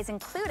size,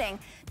 including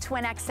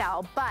Twin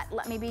XL. But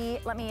let me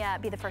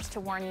be the first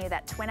to warn you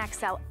that Twin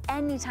XL,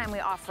 anytime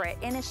we offer it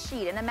in a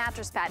sheet, in a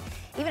mattress pad,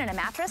 even in a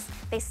mattress,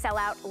 they sell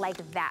out like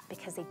that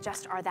because they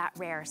just are that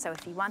rare. So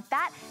if you want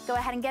that, go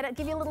ahead and get it.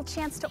 Give you a little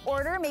chance to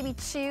order, maybe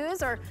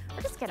choose, or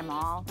just get them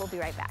all. We'll be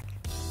right back.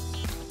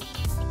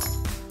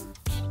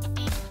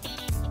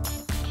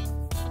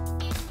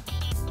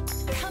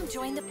 Come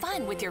join the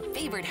fun with your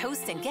favorite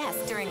hosts and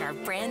guests during our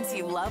Brands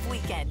You Love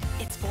weekend.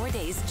 It's 4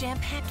 days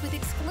jam-packed with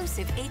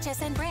exclusive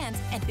HSN brands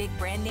and big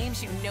brand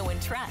names you know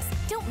and trust.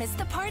 Don't miss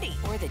the party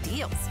or the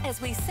deals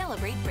as we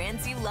celebrate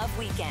Brands You Love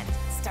weekend.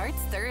 Starts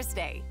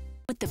Thursday.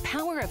 With the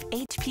power of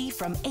HP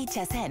from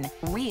HSN,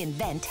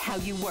 reinvent how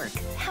you work,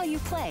 how you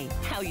play,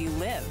 how you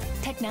live.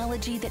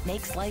 Technology that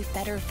makes life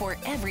better for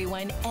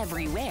everyone,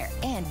 everywhere.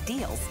 And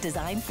deals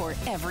designed for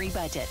every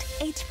budget.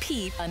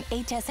 HP on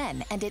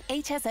HSN and at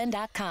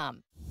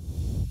hsn.com.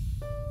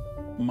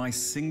 My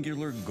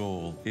singular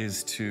goal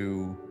is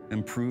to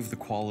improve the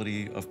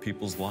quality of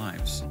people's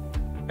lives.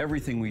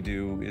 Everything we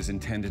do is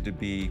intended to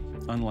be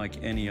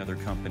unlike any other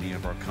company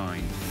of our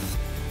kind.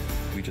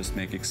 We just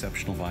make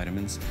exceptional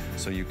vitamins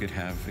so you could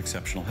have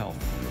exceptional health.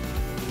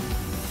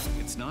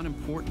 It's not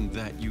important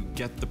that you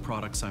get the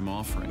products I'm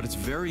offering, but it's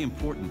very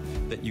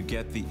important that you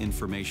get the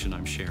information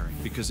I'm sharing,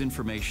 because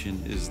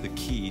information is the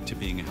key to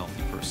being a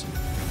healthy person.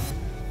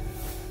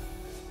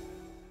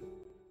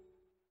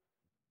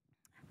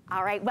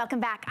 All right, welcome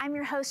back. I'm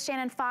your host,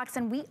 Shannon Fox,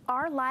 and we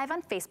are live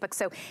on Facebook.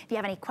 So if you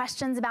have any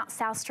questions about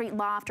South Street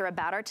Loft or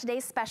about our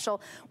today's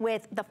special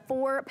with the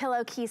 4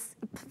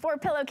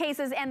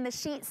 pillowcases and the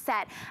sheet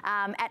set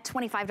at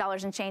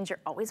 $25 and change,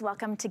 you're always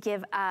welcome to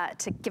give a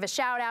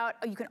shout out.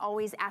 You can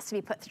always ask to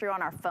be put through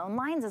on our phone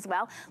lines as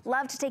well.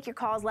 Love to take your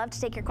calls, love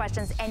to take your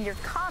questions and your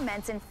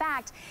comments. In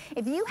fact,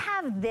 if you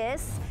have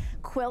this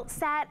quilt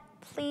set,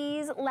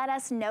 please let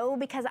us know,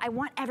 because I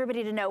want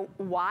everybody to know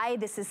why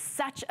this is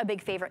such a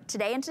big favorite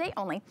today and today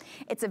only.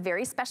 It's a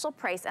very special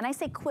price, and I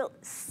say quilt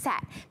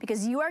set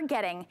because you are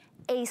getting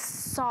a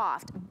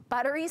soft,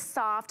 buttery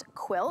soft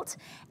quilt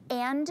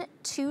and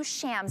 2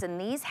 shams, and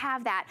these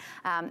have that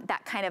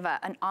that kind of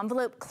an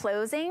envelope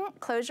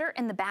closure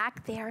in the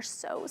back. They are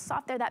so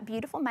soft. They're that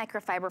beautiful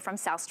microfiber from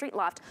South Street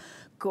Loft.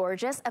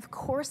 Gorgeous, of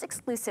course,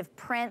 exclusive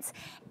prints.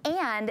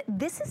 And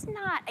this is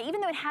not,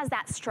 even though it has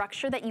that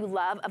structure that you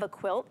love of a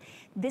quilt,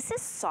 this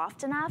is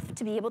soft enough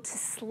to be able to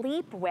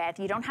sleep with.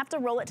 You don't have to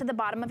roll it to the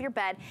bottom of your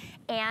bed,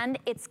 and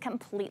it's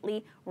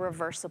completely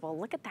reversible.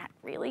 Look at that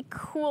really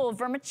cool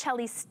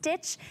vermicelli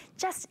stitch.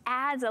 Just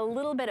adds a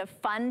little bit of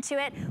fun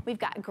to it. We've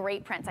got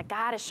great prints. I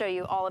gotta show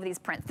you all of these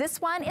prints.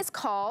 This one is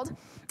called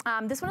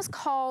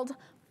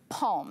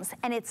Palms,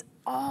 and it's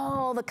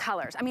all the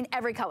colors. I mean,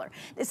 every color.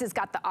 This has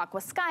got the aqua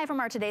sky from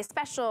our today's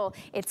special.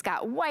 It's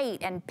got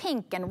white and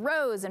pink and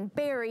rose and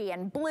berry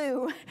and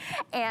blue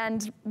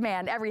and,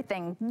 man,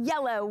 everything.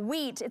 Yellow,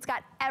 wheat, it's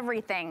got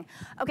everything.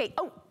 Okay,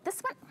 oh,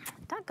 this one,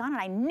 doggone it,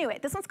 I knew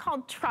it. This one's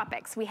called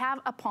Tropics. We have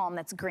a palm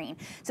that's green.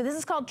 So this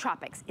is called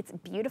Tropics. It's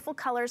beautiful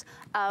colors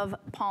of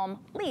palm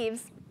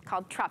leaves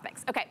called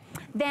Tropics. Okay,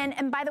 then,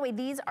 and by the way,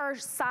 these are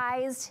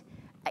sized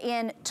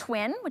in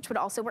twin, which would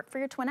also work for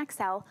your Twin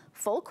XL,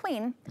 full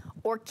queen,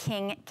 or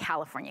king,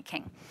 California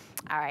king.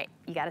 All right,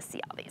 you gotta see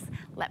all these.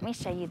 Let me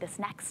show you this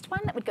next one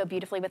that would go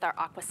beautifully with our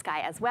aqua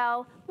sky as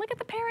well. Look at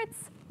the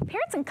parrots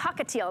and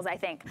cockatiels, I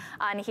think,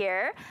 on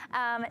here.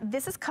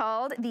 This is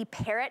called the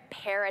Parrot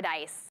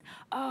Paradise.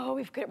 Oh,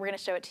 we're gonna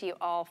show it to you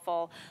all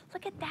full.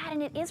 Look at that,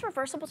 and it is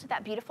reversible to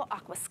that beautiful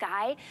aqua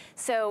sky.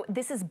 So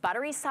this is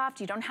buttery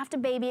soft. You don't have to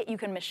baby it. You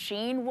can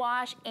machine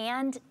wash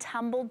and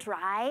tumble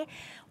dry.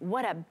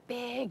 What a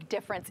big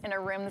difference in a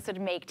room this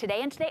would make.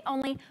 Today and today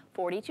only,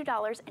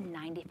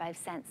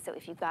 $42.95. So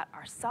if you've got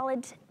our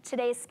solid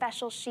today's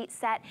special sheet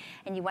set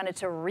and you wanted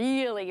to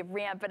really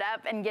ramp it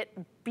up and get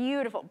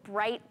beautiful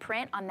bright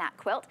print on that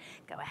quilt,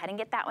 go ahead and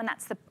get that one.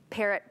 That's the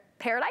Parrot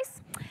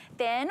paradise.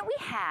 Then we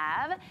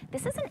have,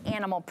 this is an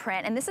animal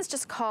print, and this is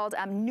just called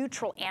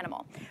neutral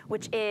animal,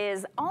 which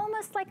is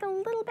almost like a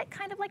little bit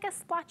kind of like a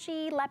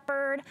splotchy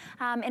leopard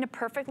in a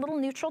perfect little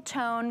neutral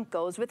tone.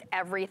 Goes with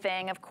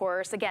everything, of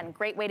course. Again,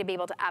 great way to be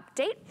able to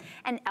update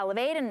and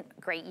elevate, and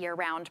great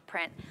year-round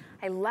print.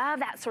 I love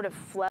that sort of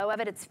flow of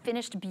it. It's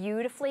finished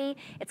beautifully.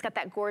 It's got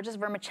that gorgeous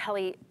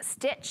vermicelli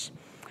stitch,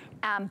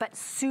 but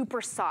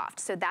super soft.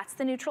 So that's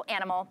the neutral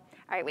animal. All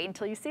right, wait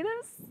until you see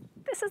this.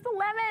 This is the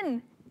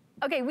lemon.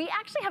 Okay, we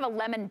actually have a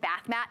lemon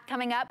bath mat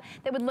coming up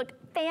that would look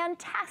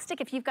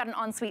fantastic if you've got an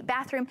ensuite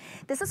bathroom.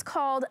 This is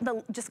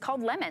just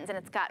called Lemons, and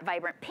it's got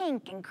vibrant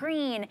pink and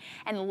green,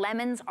 and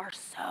lemons are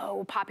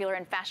so popular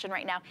in fashion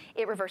right now.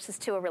 It reverses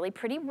to a really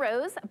pretty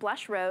rose, a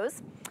blush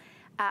rose.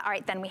 All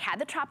right, then we had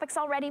the tropics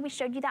already. We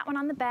showed you that one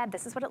on the bed.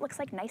 This is what it looks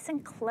like, nice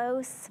and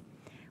close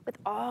with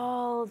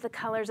all the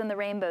colors in the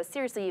rainbow.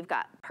 Seriously, you've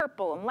got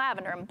purple and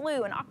lavender and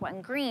blue and aqua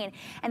and green.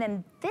 And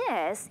then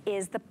this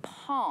is the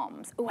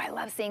palms. Oh, I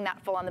love seeing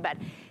that full on the bed.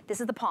 This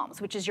is the palms,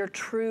 which is your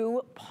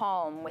true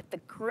palm with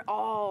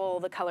all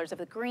the colors of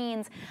the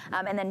greens,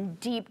 and then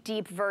deep,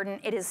 deep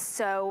verdant. It is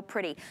so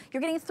pretty. You're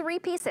getting 3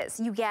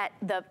 pieces. You get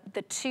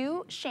the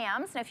 2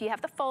 shams. Now, if you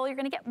have the full, you're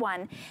gonna get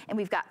 1. And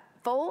we've got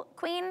full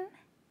queen,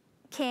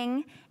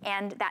 king,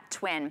 and that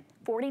twin.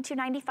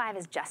 $42.95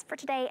 is just for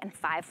today, and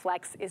 5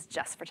 flex is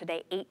just for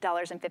today,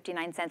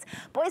 $8.59.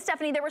 Boy,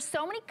 Stephanie, there were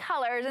so many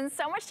colors and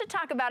so much to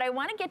talk about. I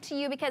wanna get to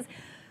you because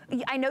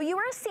I know you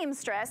are a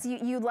seamstress.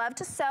 You love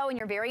to sew and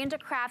you're very into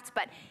crafts,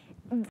 but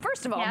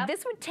first of all,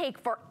 this would take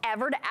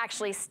forever to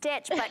actually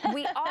stitch, but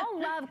we all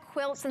love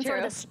quilts and sort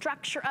of the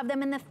structure of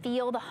them and the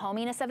feel, the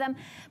hominess of them,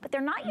 but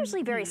they're not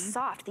usually very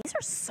soft. These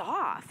are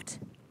soft.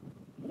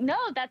 No,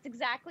 that's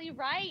exactly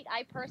right.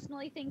 I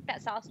personally think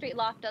that South Street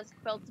Loft does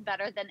quilts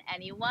better than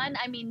anyone.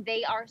 I mean,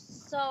 they are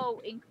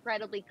so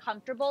incredibly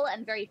comfortable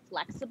and very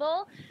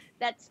flexible.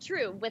 That's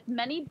true. With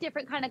many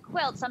different kind of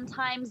quilts,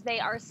 sometimes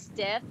they are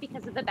stiff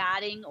because of the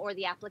batting or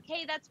the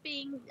applique that's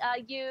being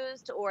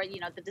used, or, you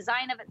know, the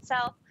design of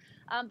itself.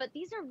 But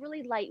these are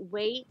really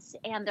lightweight,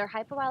 and they're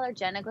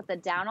hypoallergenic with a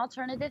down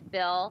alternative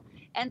fill.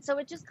 And so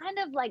it just kind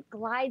of like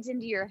glides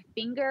into your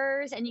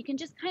fingers, and you can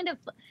just kind of,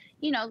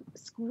 you know,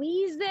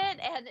 squeeze it,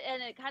 and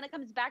it kind of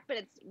comes back, but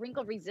it's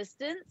wrinkle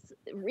resistant.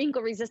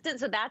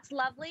 So that's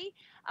lovely.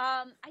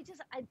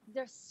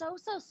 They're so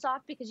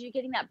soft because you're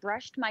getting that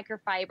brushed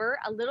microfiber,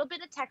 a little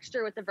bit of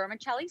texture with the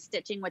vermicelli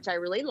stitching, which I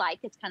really like.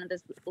 It's kind of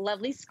this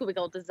lovely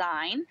squiggle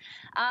design.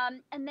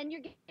 And then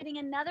you're getting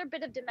another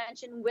bit of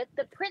dimension with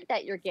the print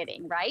that you're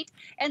getting, right?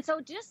 And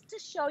so just to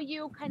show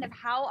you kind of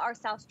how our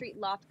South Street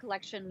Loft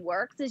collection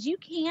works is you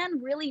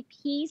can really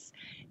piece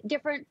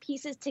different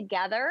pieces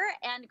together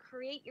and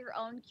create your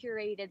own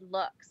curated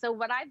look. So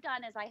what I've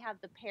done is I have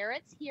the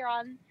parrots here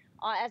on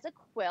as a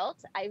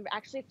quilt. I've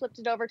actually flipped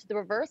it over to the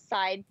reverse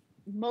side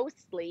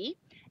mostly,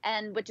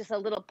 and with just a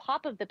little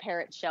pop of the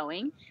parrot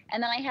showing.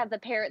 And then I have the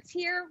parrots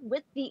here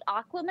with the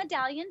aqua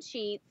medallion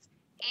sheets,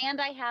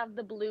 and I have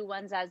the blue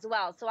ones as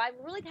well. So I've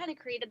really kind of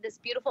created this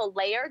beautiful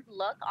layered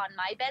look on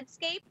my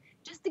bedscape,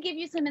 just to give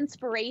you some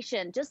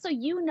inspiration, just so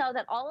you know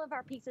that all of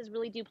our pieces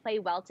really do play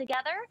well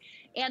together.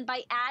 And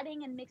by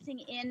adding and mixing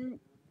in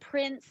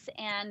prints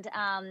and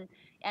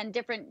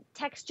different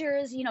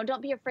textures, you know,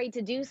 don't be afraid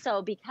to do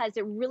so, because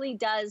it really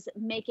does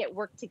make it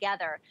work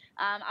together.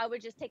 I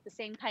would just take the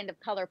same kind of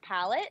color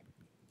palette,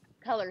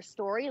 color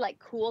story, like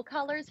cool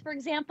colors, for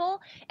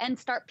example, and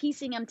start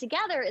piecing them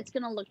together. It's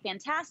going to look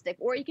fantastic.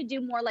 Or you could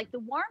do more like the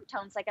warm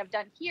tones, like I've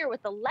done here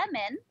with the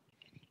lemon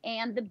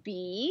and the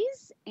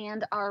bees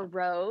and our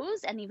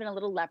rose and even a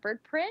little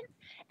leopard print.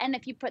 And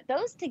if you put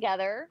those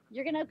together,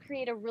 you're going to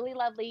create a really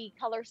lovely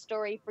color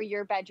story for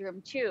your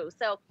bedroom too.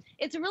 So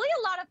it's really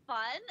a lot of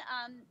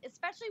fun,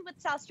 especially with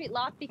South Street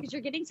Loft, because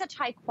you're getting such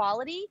high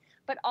quality,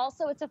 but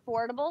also it's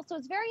affordable. So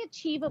it's very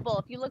achievable.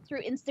 If you look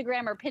through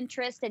Instagram or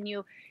Pinterest and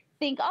you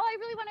think, oh, I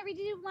really want to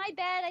redo my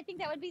bed, I think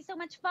that would be so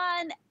much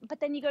fun.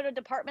 But then you go to a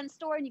department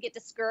store and you get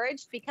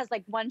discouraged because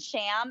like one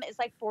sham is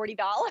like $40.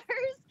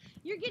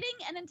 You're getting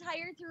an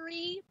entire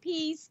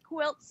 3-piece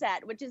quilt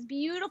set, which is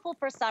beautiful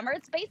for summer.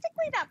 It's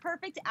basically that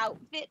perfect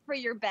outfit for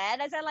your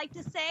bed, as I like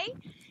to say.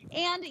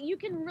 And you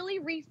can really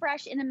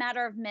refresh in a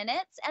matter of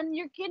minutes. And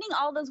you're getting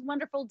all those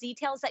wonderful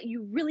details that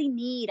you really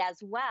need as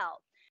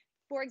well.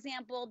 For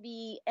example,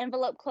 the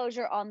envelope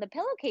closure on the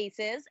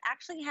pillowcases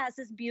actually has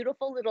this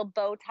beautiful little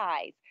bow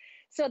ties.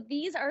 So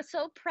these are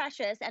so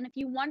precious. And if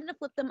you wanted to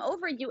flip them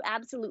over, you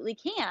absolutely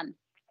can.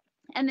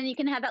 And then you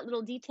can have that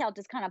little detail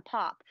just kind of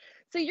pop.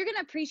 So you're going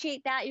to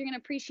appreciate that. You're going to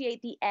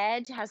appreciate the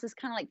edge has this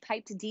kind of like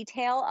piped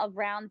detail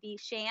around the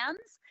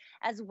shams,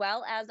 as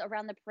well as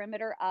around the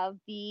perimeter of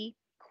the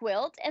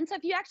quilt. And so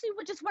if you actually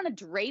would just want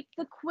to drape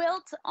the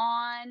quilt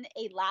on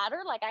a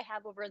ladder like I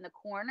have over in the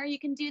corner, you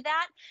can do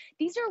that.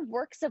 These are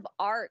works of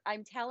art.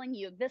 I'm telling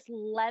you, this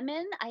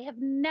lemon, I have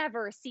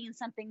never seen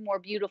something more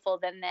beautiful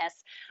than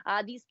this.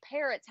 These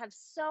parrots have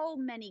so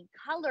many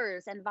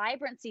colors and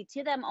vibrancy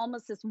to them,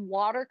 almost this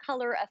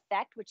watercolor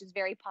effect, which is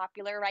very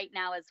popular right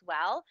now as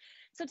well.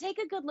 So take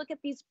a good look at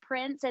these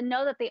prints and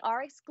know that they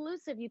are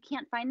exclusive. You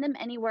can't find them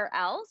anywhere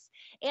else.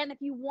 And if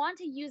you want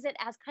to use it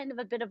as kind of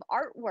a bit of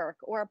artwork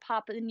or a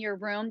pop in your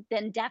room,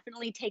 then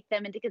definitely take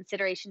them into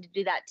consideration to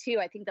do that too.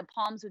 I think the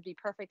palms would be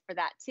perfect for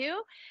that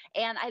too.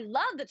 And I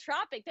love the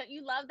tropic. Don't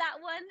you love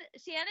that one,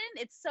 Shannon?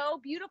 It's so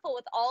beautiful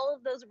with all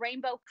of those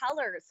rainbow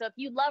colors. So if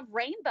you love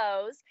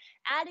rainbows,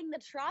 adding the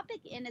tropic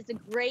in is a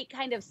great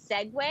kind of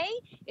segue.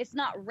 It's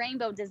not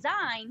rainbow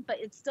design, but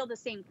it's still the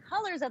same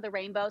colors of the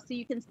rainbow, so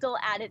you can still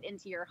add it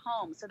into your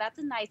home. So that's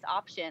a nice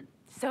option.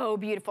 So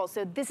beautiful.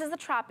 So this is the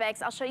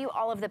tropics. I'll show you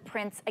all of the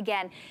prints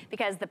again,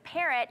 because the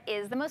parrot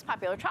is the most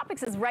popular.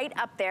 Tropics is right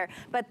up there,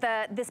 but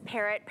this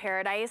parrot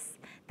paradise,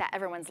 that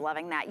everyone's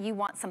loving that. You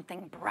want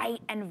something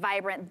bright and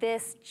vibrant.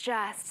 This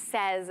just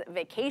says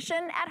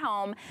vacation at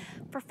home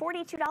for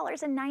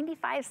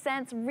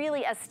 $42.95.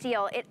 Really a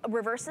steal. It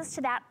reverses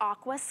to that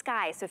aqua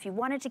sky. So if you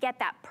wanted to get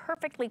that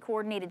perfectly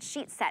coordinated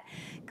sheet set,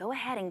 go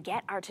ahead and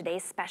get our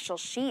today's special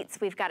sheets.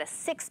 We've got a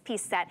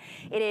 6-piece set.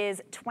 It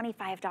is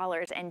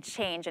 $25 and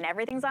change, and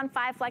everything's on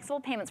 5 flexible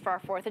payments for our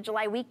 4th of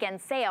July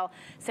weekend sale.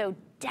 So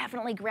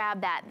definitely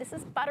grab that. This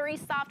is buttery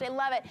soft. I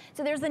love it.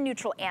 So there's the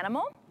neutral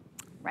animal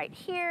right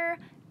here.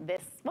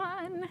 This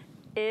one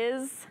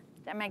is,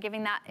 am I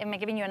giving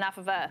you enough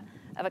of a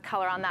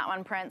color on that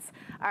one, Prince?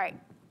 All right,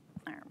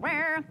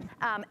 where?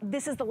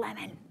 This is the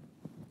lemon.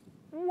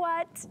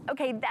 What?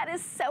 Okay, that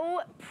is so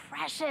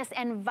precious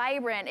and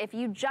vibrant. If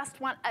you just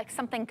want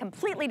something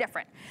completely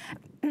different,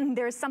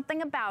 there's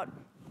something about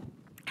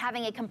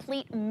having a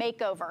complete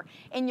makeover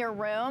in your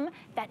room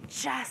that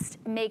just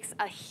makes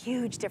a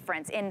huge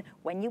difference in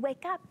when you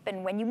wake up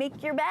and when you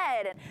make your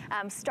bed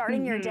and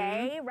starting your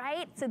day,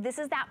 right? So this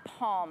is that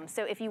palm.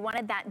 So if you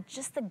wanted that,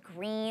 just the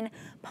green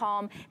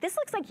palm, this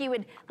looks like you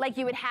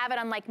would have it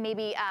on, like,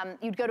 maybe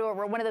you'd go to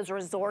one of those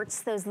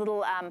resorts, those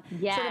little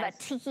sort of a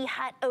tiki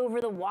hut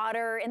over the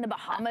water in the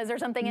Bahamas or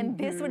something, and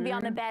this would be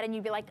on the bed, and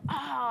you'd be like, oh,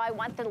 I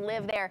want to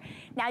live there.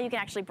 Now you can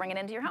actually bring it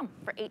into your home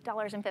for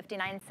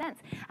 $8.59.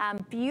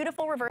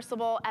 Beautiful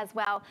reversible as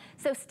well.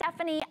 So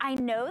Stephanie, I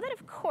know that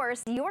of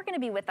course you're going to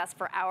be with us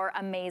for our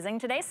Amazing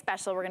Today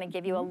special. We're going to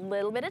give you a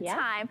little bit of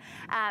time,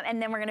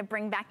 and then we're going to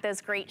bring back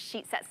those great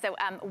sheet sets. So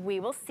we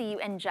will see you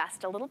in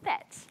just a little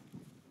bit.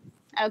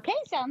 Okay,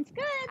 sounds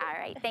good. All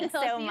right, thanks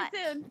so much.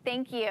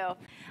 Thank you.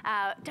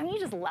 Don't you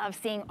just love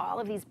seeing all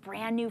of these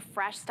brand new,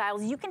 fresh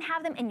styles? You can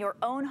have them in your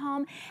own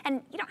home,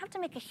 and you don't have to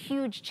make a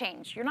huge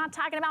change. You're not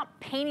talking about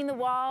painting the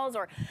walls,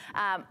 or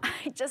I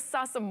just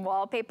saw some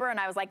wallpaper, and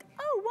I was like,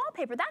 oh,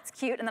 wallpaper, that's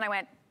cute. And then I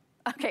went,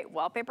 okay,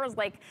 wallpaper is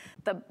like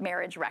the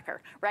marriage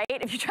wrecker, right?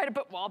 If you try to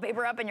put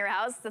wallpaper up in your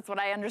house, that's what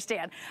I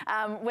understand.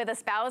 With a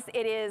spouse,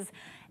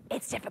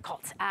 it's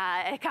difficult.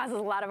 It causes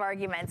a lot of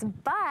arguments.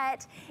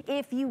 But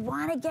if you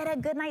want to get a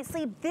good night's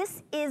sleep,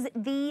 this is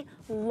the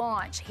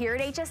launch here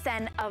at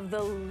HSN of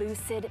the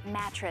Lucid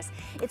mattress.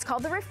 It's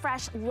called the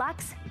Refresh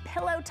Luxe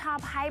Pillow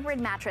Top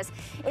Hybrid Mattress.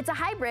 It's a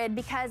hybrid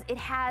because it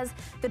has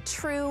the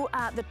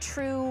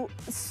true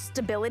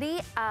stability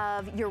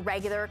of your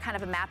regular kind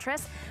of a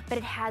mattress, but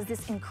it has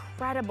this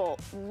incredible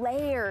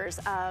layers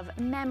of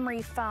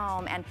memory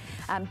foam and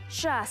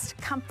just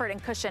comfort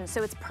and cushion.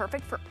 So it's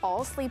perfect for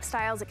all sleep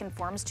styles. It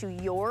conforms to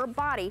your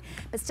body,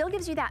 but still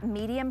gives you that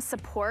medium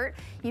support.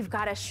 You've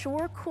got a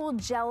Sure Cool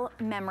gel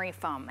memory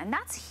foam, and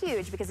that's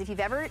huge because if you've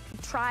ever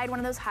tried one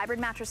of those hybrid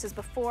mattresses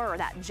before, or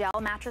that gel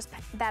mattress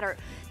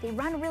they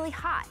run really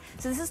hot.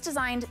 So this is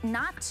designed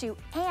not to,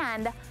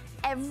 and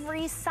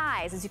every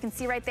size, as you can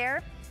see right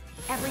there,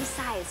 every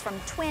size from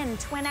twin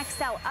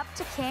XL up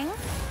to king,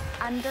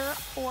 under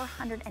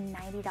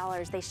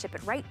 $490. They ship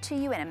it right to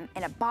you in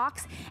a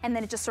box, and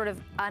then it just sort of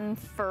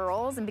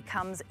unfurls and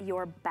becomes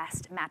your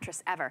best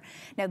mattress ever.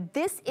 Now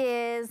this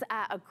is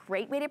a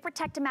great way to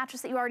protect a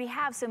mattress that you already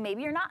have, so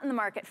maybe you're not in the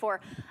market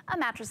for a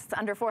mattress that's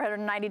under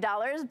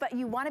 $490, but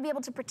you want to be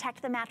able to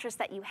protect the mattress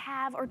that you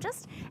have, or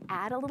just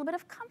add a little bit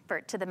of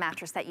comfort to the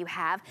mattress that you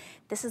have.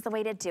 This is the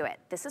way to do it.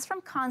 This is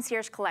from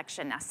Concierge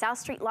Collection. Now South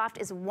Street Loft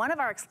is one of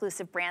our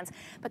exclusive brands,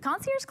 but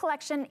Concierge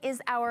Collection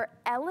is our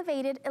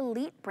elevated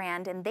elite brand,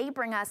 and they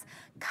bring us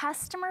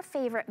customer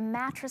favorite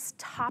mattress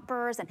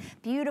toppers and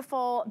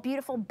beautiful,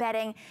 beautiful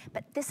bedding.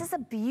 But this is a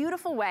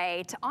beautiful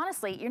way to,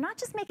 honestly, you're not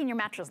just making your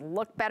mattress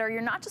look better,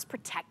 you're not just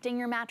protecting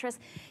your mattress,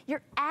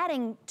 you're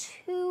adding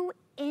 2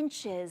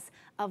 inches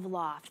of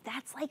loft.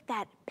 That's like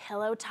that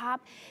pillow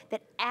top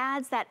that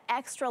adds that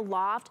extra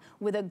loft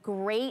with a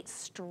great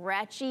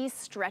stretchy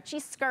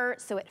skirt,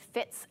 so it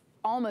fits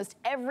almost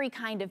every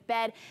kind of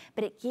bed,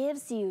 but it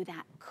gives you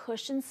that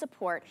cushion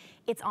support.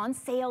 It's on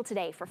sale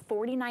today for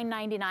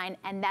 $49.99,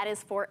 and that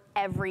is for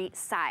every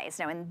size.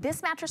 Now in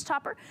this mattress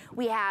topper,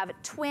 we have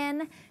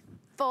twin,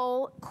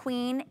 full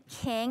queen,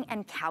 king,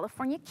 and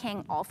California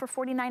king, all for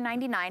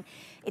 $49.99.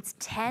 It's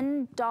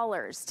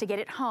 $10 to get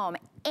it home.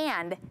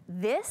 And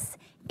this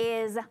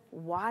is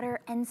water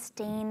and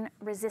stain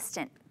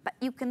resistant, but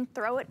you can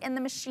throw it in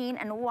the machine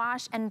and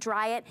wash and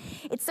dry it.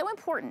 It's so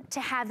important to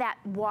have that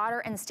water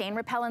and stain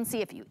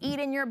repellency if you eat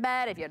in your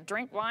bed, if you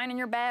drink wine in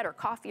your bed or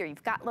coffee, or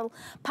you've got little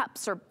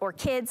pups or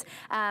kids.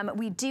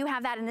 We do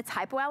have that, and it's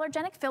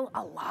hypoallergenic fill,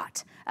 a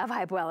lot of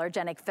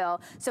hypoallergenic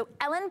fill. So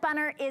Ellen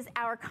Bunner is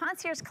our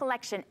Concierge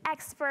Collection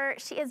expert.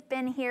 She has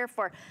been here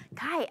for,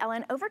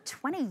 Ellen, over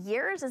 20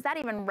 years. Is that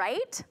even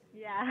right?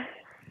 Yeah.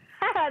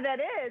 That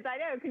is, I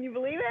know. Can you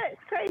believe it?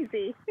 It's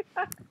crazy.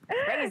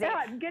 Crazy.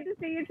 Yeah, good to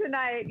see you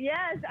tonight.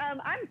 Yes,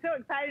 I'm so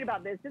excited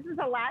about this. This is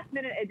a last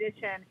minute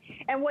edition.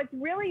 And what's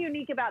really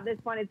unique about this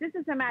one is this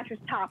is a mattress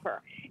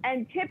topper.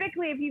 And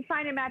typically if you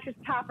find a mattress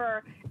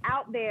topper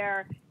out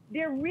there,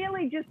 they're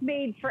really just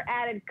made for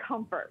added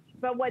comfort.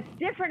 But what's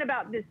different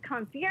about this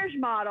concierge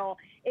model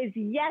is,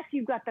 yes,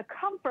 you've got the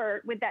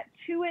comfort with that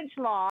 2-inch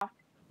loft,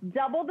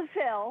 double the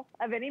fill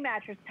of any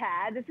mattress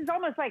pad. This is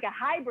almost like a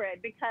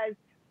hybrid, because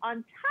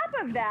on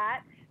top of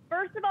that,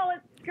 first of all,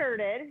 it's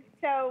skirted,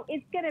 so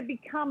it's going to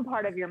become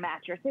part of your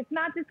mattress. It's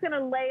not just going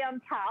to lay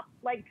on top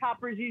like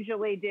toppers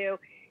usually do.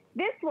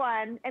 This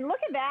one, and look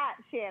at that,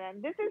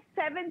 Shannon, this is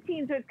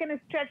 17, so it's going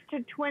to stretch to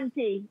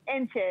 20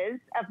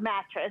 inches of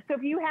mattress. So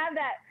if you have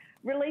that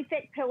really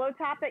thick pillow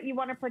top that you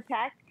want to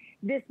protect,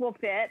 this will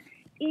fit.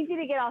 Easy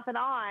to get off and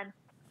on,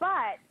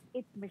 but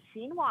it's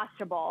machine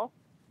washable,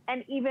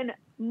 and even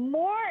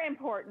more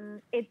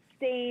important, it's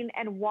stain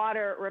and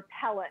water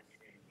repellent.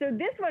 So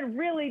this one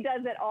really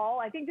does it all.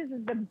 I think this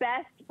is the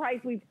best price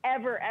we've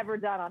ever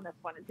done on this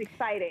one. It's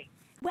exciting.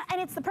 Well,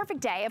 and it's the perfect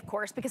day, of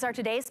course, because our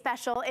today's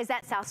special is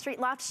that South Street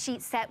Loft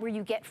sheet set where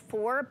you get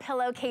 4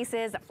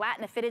 pillowcases, a flat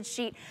and a fitted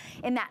sheet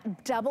in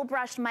that double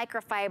brushed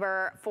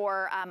microfiber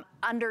for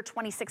under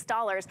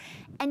 $26.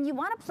 And you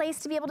want a place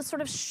to be able to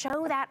sort of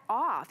show that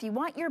off. You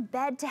want your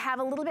bed to have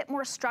a little bit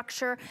more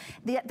structure.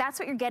 That's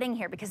what you're getting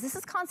here, because this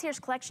is Concierge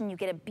Collection. You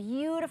get a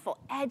beautiful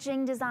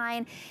edging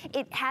design.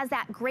 It has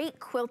that great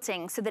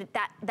quilting so that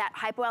that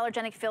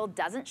hypoallergenic fill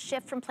doesn't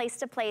shift from place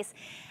to place.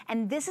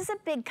 And this is a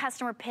big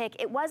customer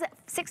pick. It was at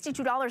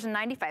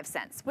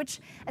 $62.95,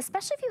 which,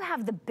 especially if you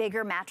have the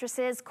bigger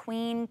mattresses,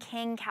 Queen,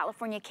 King,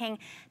 California King,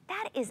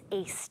 that is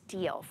a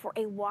steal for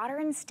a water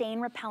and stain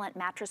repellent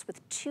mattress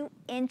with 2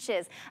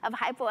 inches of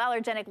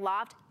hypoallergenic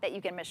loft that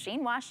you can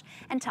machine wash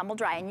and tumble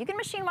dry. And you can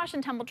machine wash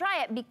and tumble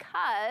dry it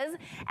because,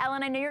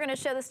 Ellen, I know you're gonna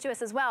show this to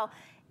us as well,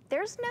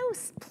 there's no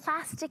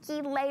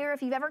plasticky layer.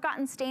 If you've ever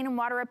gotten stain and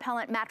water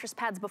repellent mattress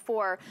pads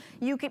before,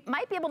 you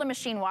might be able to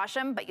machine wash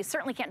them, but you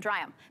certainly can't dry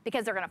them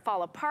because they're gonna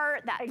fall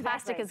apart. That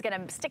plastic is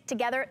gonna stick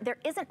together. There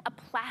isn't a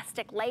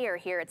plastic layer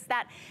here. It's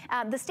that,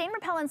 the stain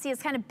repellency is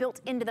kind of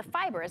built into the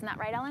fiber. Isn't that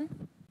right,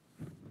 Ellen?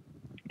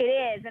 It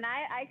is, and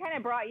I kind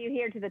of brought you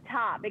here to the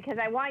top because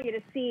I want you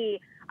to see,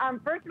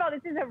 first of all,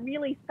 this is a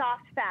really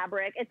soft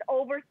fabric. It's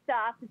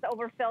overstuffed, it's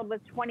overfilled with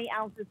 20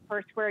 ounces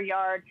per square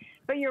yard.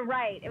 But you're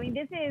right, I mean,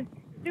 this is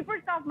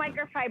super soft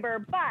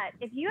microfiber, but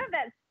if you have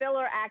that spill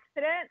or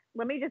accident,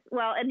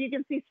 and you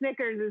can see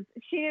Snickers,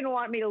 she didn't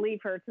want me to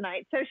leave her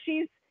tonight, so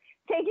she's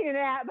taking a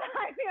nap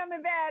behind me on the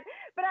bed.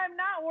 But I'm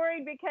not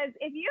worried, because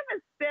if you have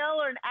a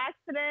spill or an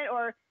accident,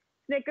 or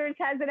Snickers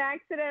has an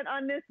accident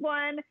on this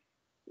one,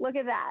 look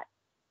at that.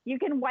 You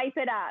can wipe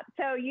it up.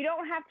 So you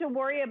don't have to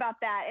worry about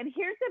that. And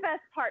here's the best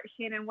part,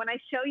 Shannon. When I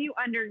show you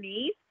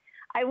underneath,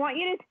 I want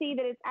you to see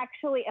that it's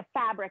actually a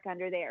fabric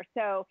under there.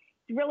 So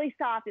it's really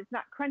soft. It's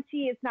not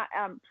crunchy. It's not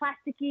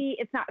plasticky.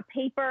 It's not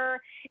paper.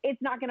 It's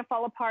not going to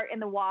fall apart in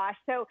the wash.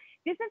 So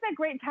this is a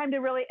great time to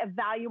really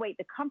evaluate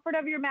the comfort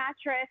of your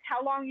mattress,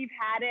 how long you've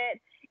had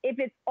it. If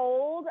it's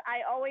old,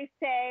 I always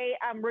say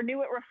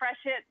renew it, refresh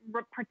it,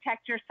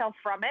 protect yourself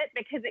from it,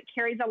 because it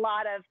carries a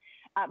lot of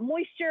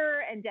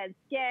moisture and dead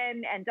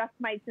skin and dust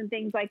mites and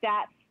things like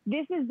that.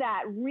 This is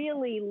that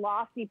really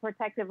lofty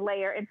protective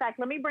layer. In fact,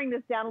 let me bring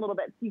this down a little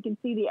bit so you can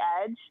see the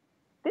edge.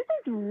 This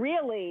is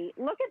really,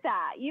 look at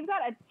that. You've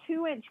got a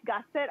 2-inch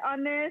gusset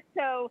on this,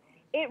 so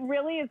it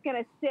really is going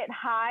to sit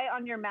high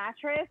on your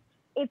mattress.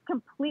 It's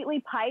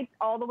completely piped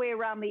all the way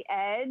around the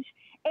edge.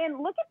 And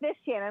look at this,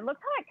 Shannon. Look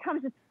how it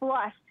comes just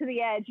flush to the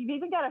edge. You've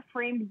even got a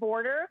framed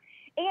border.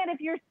 And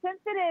if you're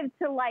sensitive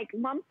to like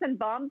lumps and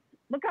bumps,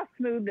 look how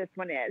smooth this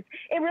one is.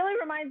 It really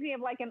reminds me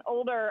of like an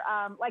older,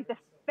 like the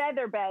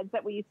feather beds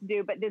that we used to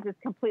do, but this is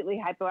completely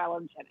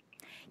hypoallergenic.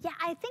 Yeah,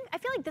 I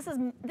feel like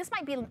this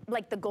might be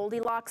like the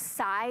Goldilocks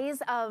size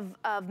of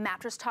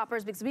mattress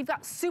toppers, because we've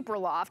got Super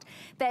Loft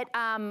that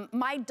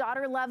my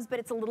daughter loves, but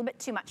it's a little bit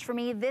too much for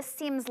me. This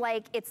seems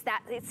like it's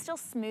still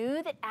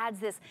smooth. It adds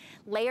this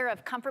layer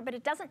of comfort, but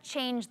it doesn't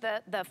change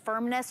the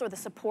firmness or the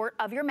support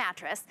of your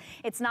mattress.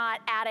 It's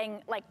not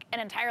adding like an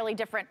entirely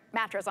different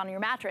mattress on your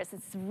mattress.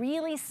 It's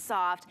really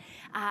soft.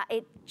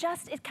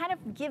 It kind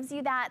of gives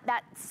you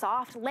that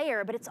soft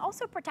layer, but it's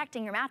also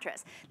protecting your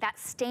mattress. That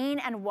stain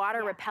and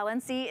water repellency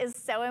repellency is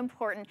so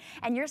important.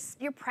 And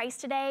your price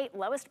today,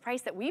 lowest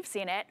price that we've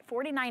seen it,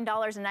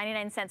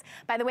 $49.99.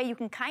 By the way, you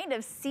can kind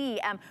of see,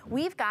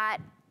 we've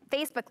got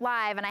Facebook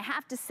Live, and I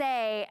have to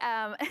say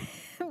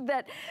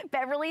that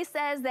Beverly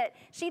says that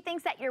she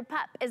thinks that your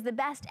pup is the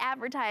best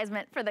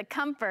advertisement for the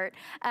comfort.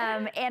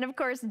 And of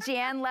course,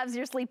 Jan loves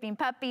your sleeping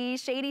puppy.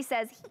 Shady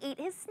says he ate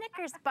his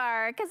Snickers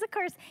bar, because of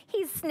course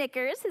he's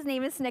Snickers. His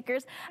name is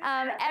Snickers.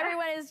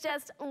 Everyone is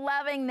just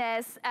loving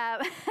this.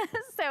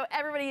 So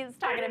everybody is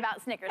talking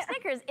about Snickers.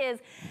 Snickers is,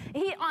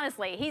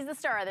 honestly, he's the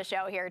star of the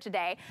show here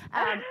today.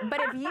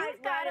 But if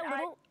you've got a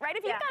little,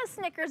 if you've got a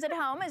Snickers at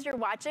home as you're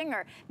watching,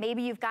 or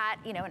maybe you've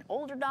got, you know, an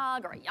older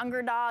dog or a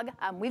younger dog.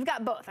 We've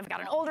got both. I've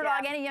got an older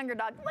dog and a younger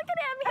dog. Look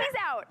at him, he's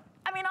out.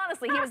 I mean,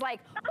 honestly, he was like,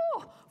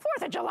 oh,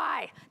 4th of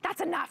July, that's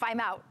enough,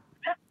 I'm out.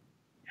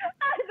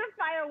 The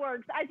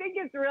fireworks. I think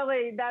it's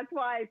really, that's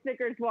why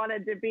Snickers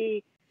wanted to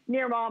be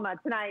near Mama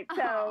tonight.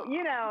 So,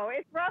 you know,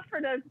 it's rough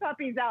for those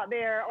puppies out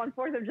there on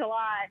 4th of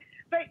July.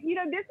 But, you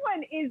know, this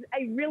one is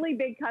a really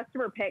big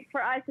customer pick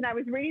for us. And I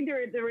was reading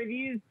through the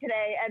reviews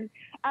today. And,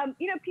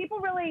 you know, people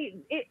really,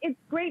 it's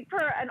great for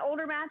an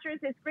older mattress.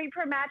 It's great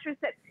for a mattress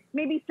that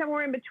maybe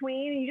somewhere in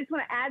between. And you just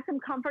want to add some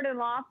comfort and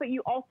loft, but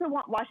you also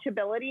want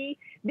washability.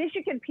 This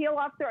you can peel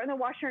off, throw it in the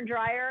washer and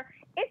dryer.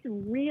 It's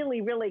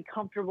really, really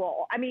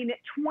comfortable. I mean,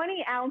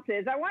 20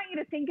 ounces. I want you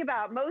to think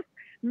about most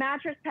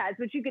mattress pads,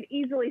 which you could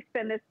easily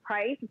spend this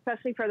price,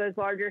 especially for those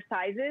larger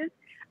sizes.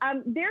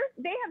 They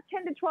have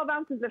 10 to 12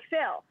 ounces of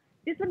fill.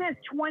 This one has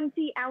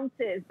 20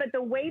 ounces, but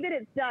the way that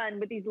it's done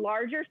with these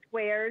larger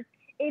squares,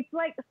 it's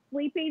like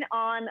sleeping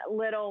on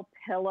little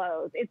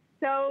pillows. It's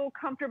so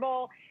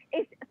comfortable.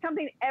 It's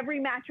something every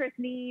mattress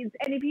needs.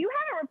 And if you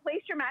haven't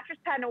replaced your mattress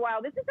pad in a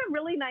while, this is a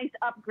really nice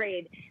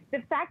upgrade. The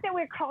fact that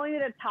we're calling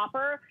it a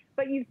topper,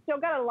 but you've still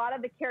got a lot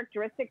of the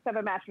characteristics of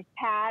a mattress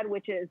pad,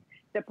 which is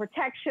the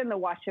protection, the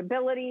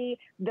washability,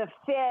 the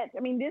fit. I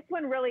mean, this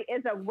one really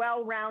is a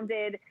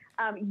well-rounded,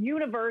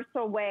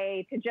 universal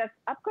way to just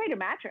upgrade a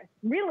mattress,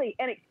 really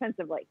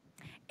inexpensively.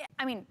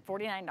 I mean,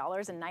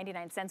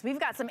 $49.99. We've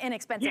got some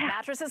inexpensive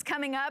mattresses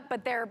coming up,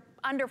 but they're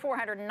under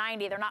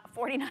 $490. They're not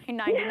 $49.99.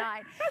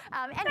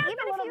 And that's even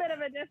a little bit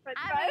of a difference.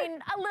 I mean,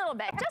 a little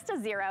bit, just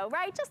a zero,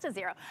 right? Just a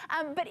zero.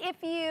 But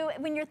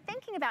when you're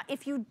thinking about,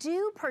 if you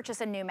do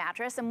purchase a new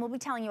mattress, and we'll be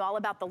telling you all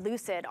about the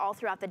Lucid all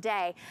throughout the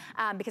day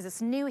because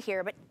it's new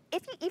here, but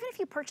even if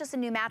you purchase a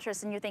new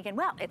mattress and you're thinking,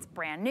 well, it's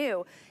brand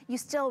new, you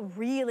still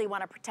really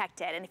want to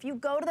protect it. And if you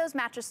go to those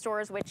mattress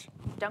stores, which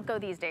don't go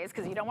these days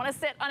because you don't want to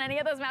sit on any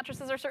of those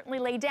mattresses or certainly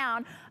lay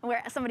down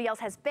where somebody else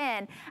has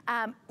been,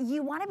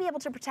 you want to be able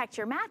to protect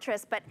your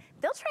mattress, but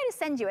they'll try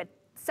to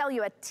sell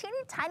you a teeny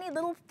tiny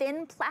little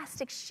thin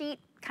plastic sheet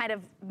kind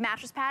of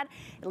mattress pad.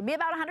 It'll be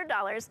about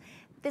 $100.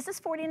 This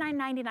is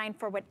 $49.99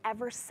 for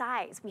whatever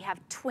size. We have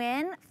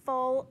twin,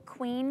 full,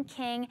 queen,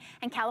 king,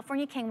 and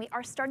California king. We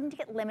are starting to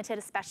get limited,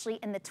 especially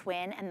in the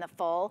twin and the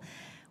full.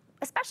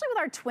 Especially with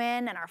our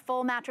twin and our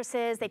full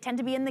mattresses, they tend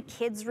to be in the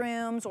kids'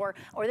 rooms or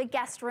the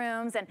guest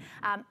rooms. And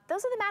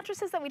those are the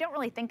mattresses that we don't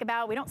really think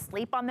about. We don't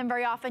sleep on them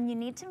very often. You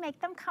need to make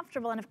them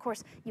comfortable. And of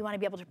course, you want to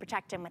be able to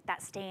protect them with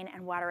that stain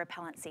and water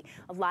repellency.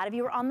 A lot of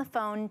you are on the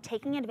phone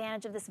taking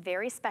advantage of this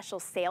very special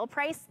sale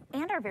price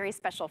and our very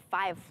special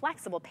 5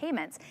 flexible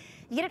payments.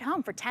 You get it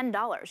home for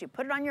 $10. You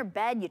put it on your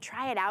bed, you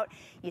try it out,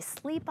 you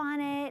sleep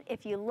on it.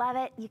 If you love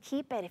it, you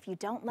keep it. If you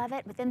don't love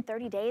it, within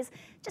 30 days,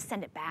 just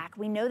send it back.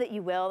 We know that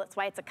you will. That's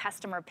why it's a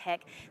customer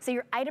pick. So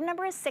your item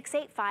number is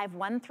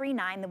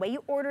 685139. The way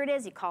you order it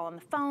is you call on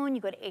the phone,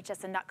 you go to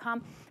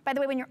hsn.com. By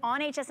the way, when you're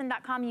on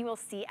hsn.com, you will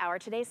see our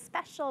today's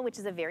special, which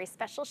is a very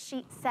special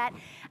sheet set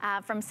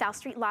from South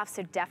Street Loft.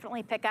 So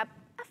definitely pick up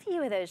a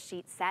few of those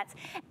sheet sets.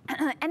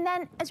 And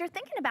then as you're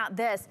thinking about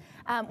this,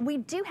 we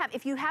do have,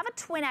 if you have a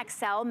Twin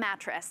XL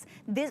mattress,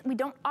 we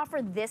don't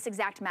offer this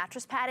exact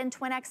mattress pad in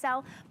Twin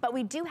XL, but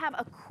we do have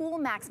a Cool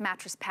Max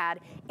mattress pad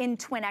in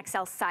Twin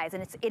XL size,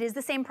 and it is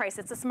the same price.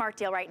 It's a smart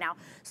deal right now.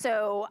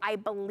 So I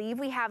believe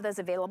we have those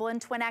available in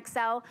Twin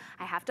XL.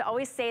 I have to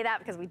always say that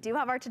because we do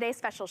have our today's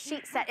special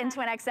sheet set in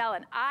Twin XL,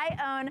 and I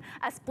own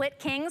a split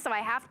king, so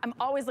I'm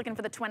always looking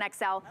for the Twin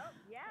XL.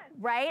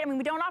 Right? I mean,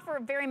 we don't offer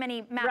very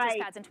many mattress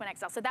pads in Twin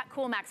XL, so that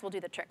Cool Max will do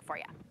the trick for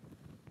you.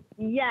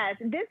 Yes,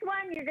 this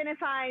one you're going to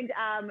find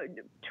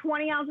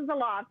 20 ounces of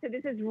loft, so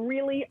this is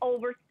really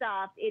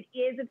overstuffed. It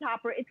is a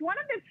topper. It's one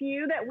of the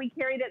few that we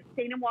carry that's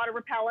stain and water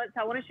repellent,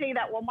 so I want to show you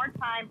that one more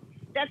time.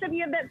 That's if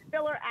you have that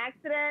spill or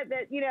accident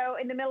that, you know,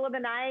 in the middle of the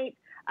night,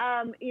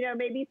 you know,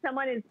 maybe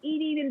someone is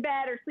eating in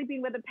bed or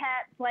sleeping with a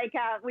pet like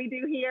we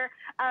do here.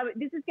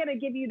 This is going to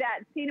give you that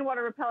stain and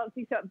water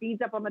repellency so it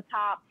beads up on the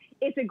top.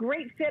 It's a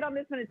great fit on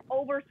this one. It's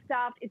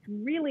overstuffed. It's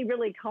really,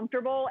 really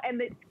comfortable.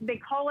 And they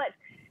call it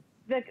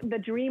the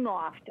Dream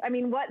Loft. I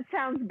mean, what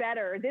sounds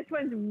better? This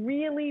one's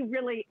really,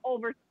 really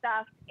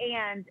overstuffed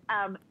and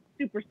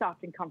super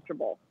soft and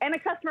comfortable. And a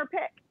customer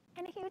pick.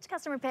 And a huge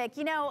customer pick.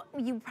 You know,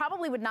 you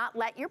probably would not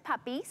let your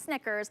puppy,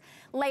 Snickers,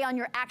 lay on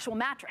your actual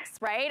mattress,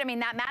 right? I mean,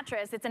 that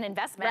mattress, it's an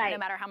investment no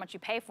matter how much you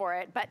pay for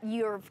it, but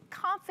you're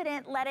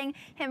confident letting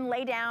him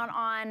lay down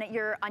on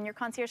your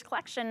Concierge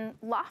Collection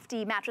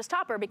Lofty mattress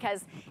topper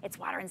because it's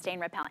water and stain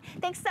repellent.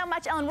 Thanks so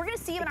much, Ellen. We're gonna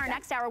see you in our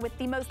next hour with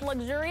the most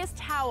luxurious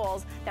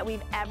towels that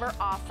we've ever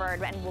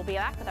offered, and we'll be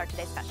back with our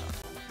today's special.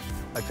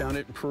 I found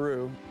it in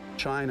Peru,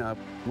 China,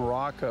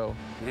 Morocco,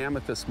 an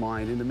amethyst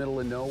mine in the middle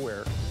of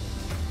nowhere.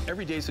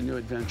 Every day's a new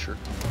adventure.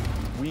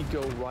 We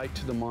go right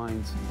to the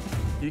mines.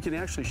 You can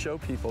actually show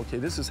people, okay,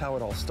 this is how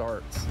it all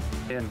starts.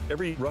 And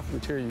every rough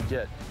material you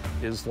get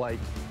is like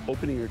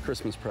opening a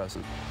Christmas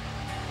present.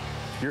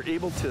 You're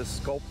able to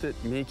sculpt it,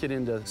 make it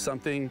into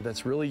something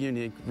that's really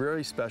unique,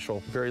 very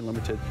special, very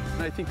limited.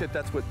 And I think that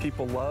that's what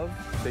people love.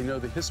 They know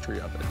the history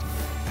of it.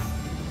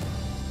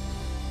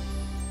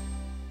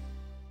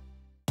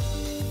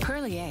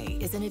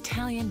 Perlier is an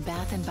Italian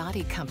bath and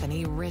body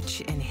company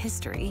rich in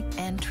history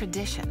and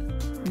tradition.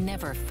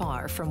 Never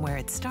far from where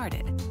it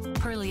started,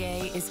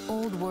 Perlier is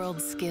old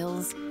world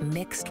skills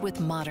mixed with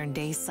modern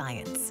day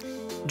science.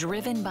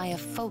 Driven by a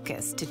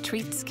focus to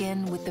treat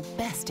skin with the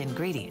best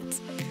ingredients,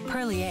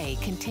 Perlier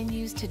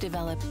continues to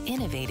develop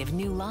innovative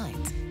new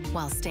lines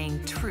while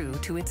staying true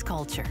to its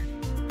culture.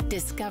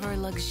 Discover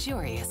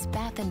luxurious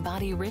bath and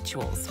body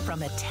rituals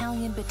from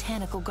Italian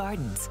botanical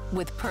gardens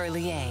with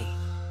Perlier.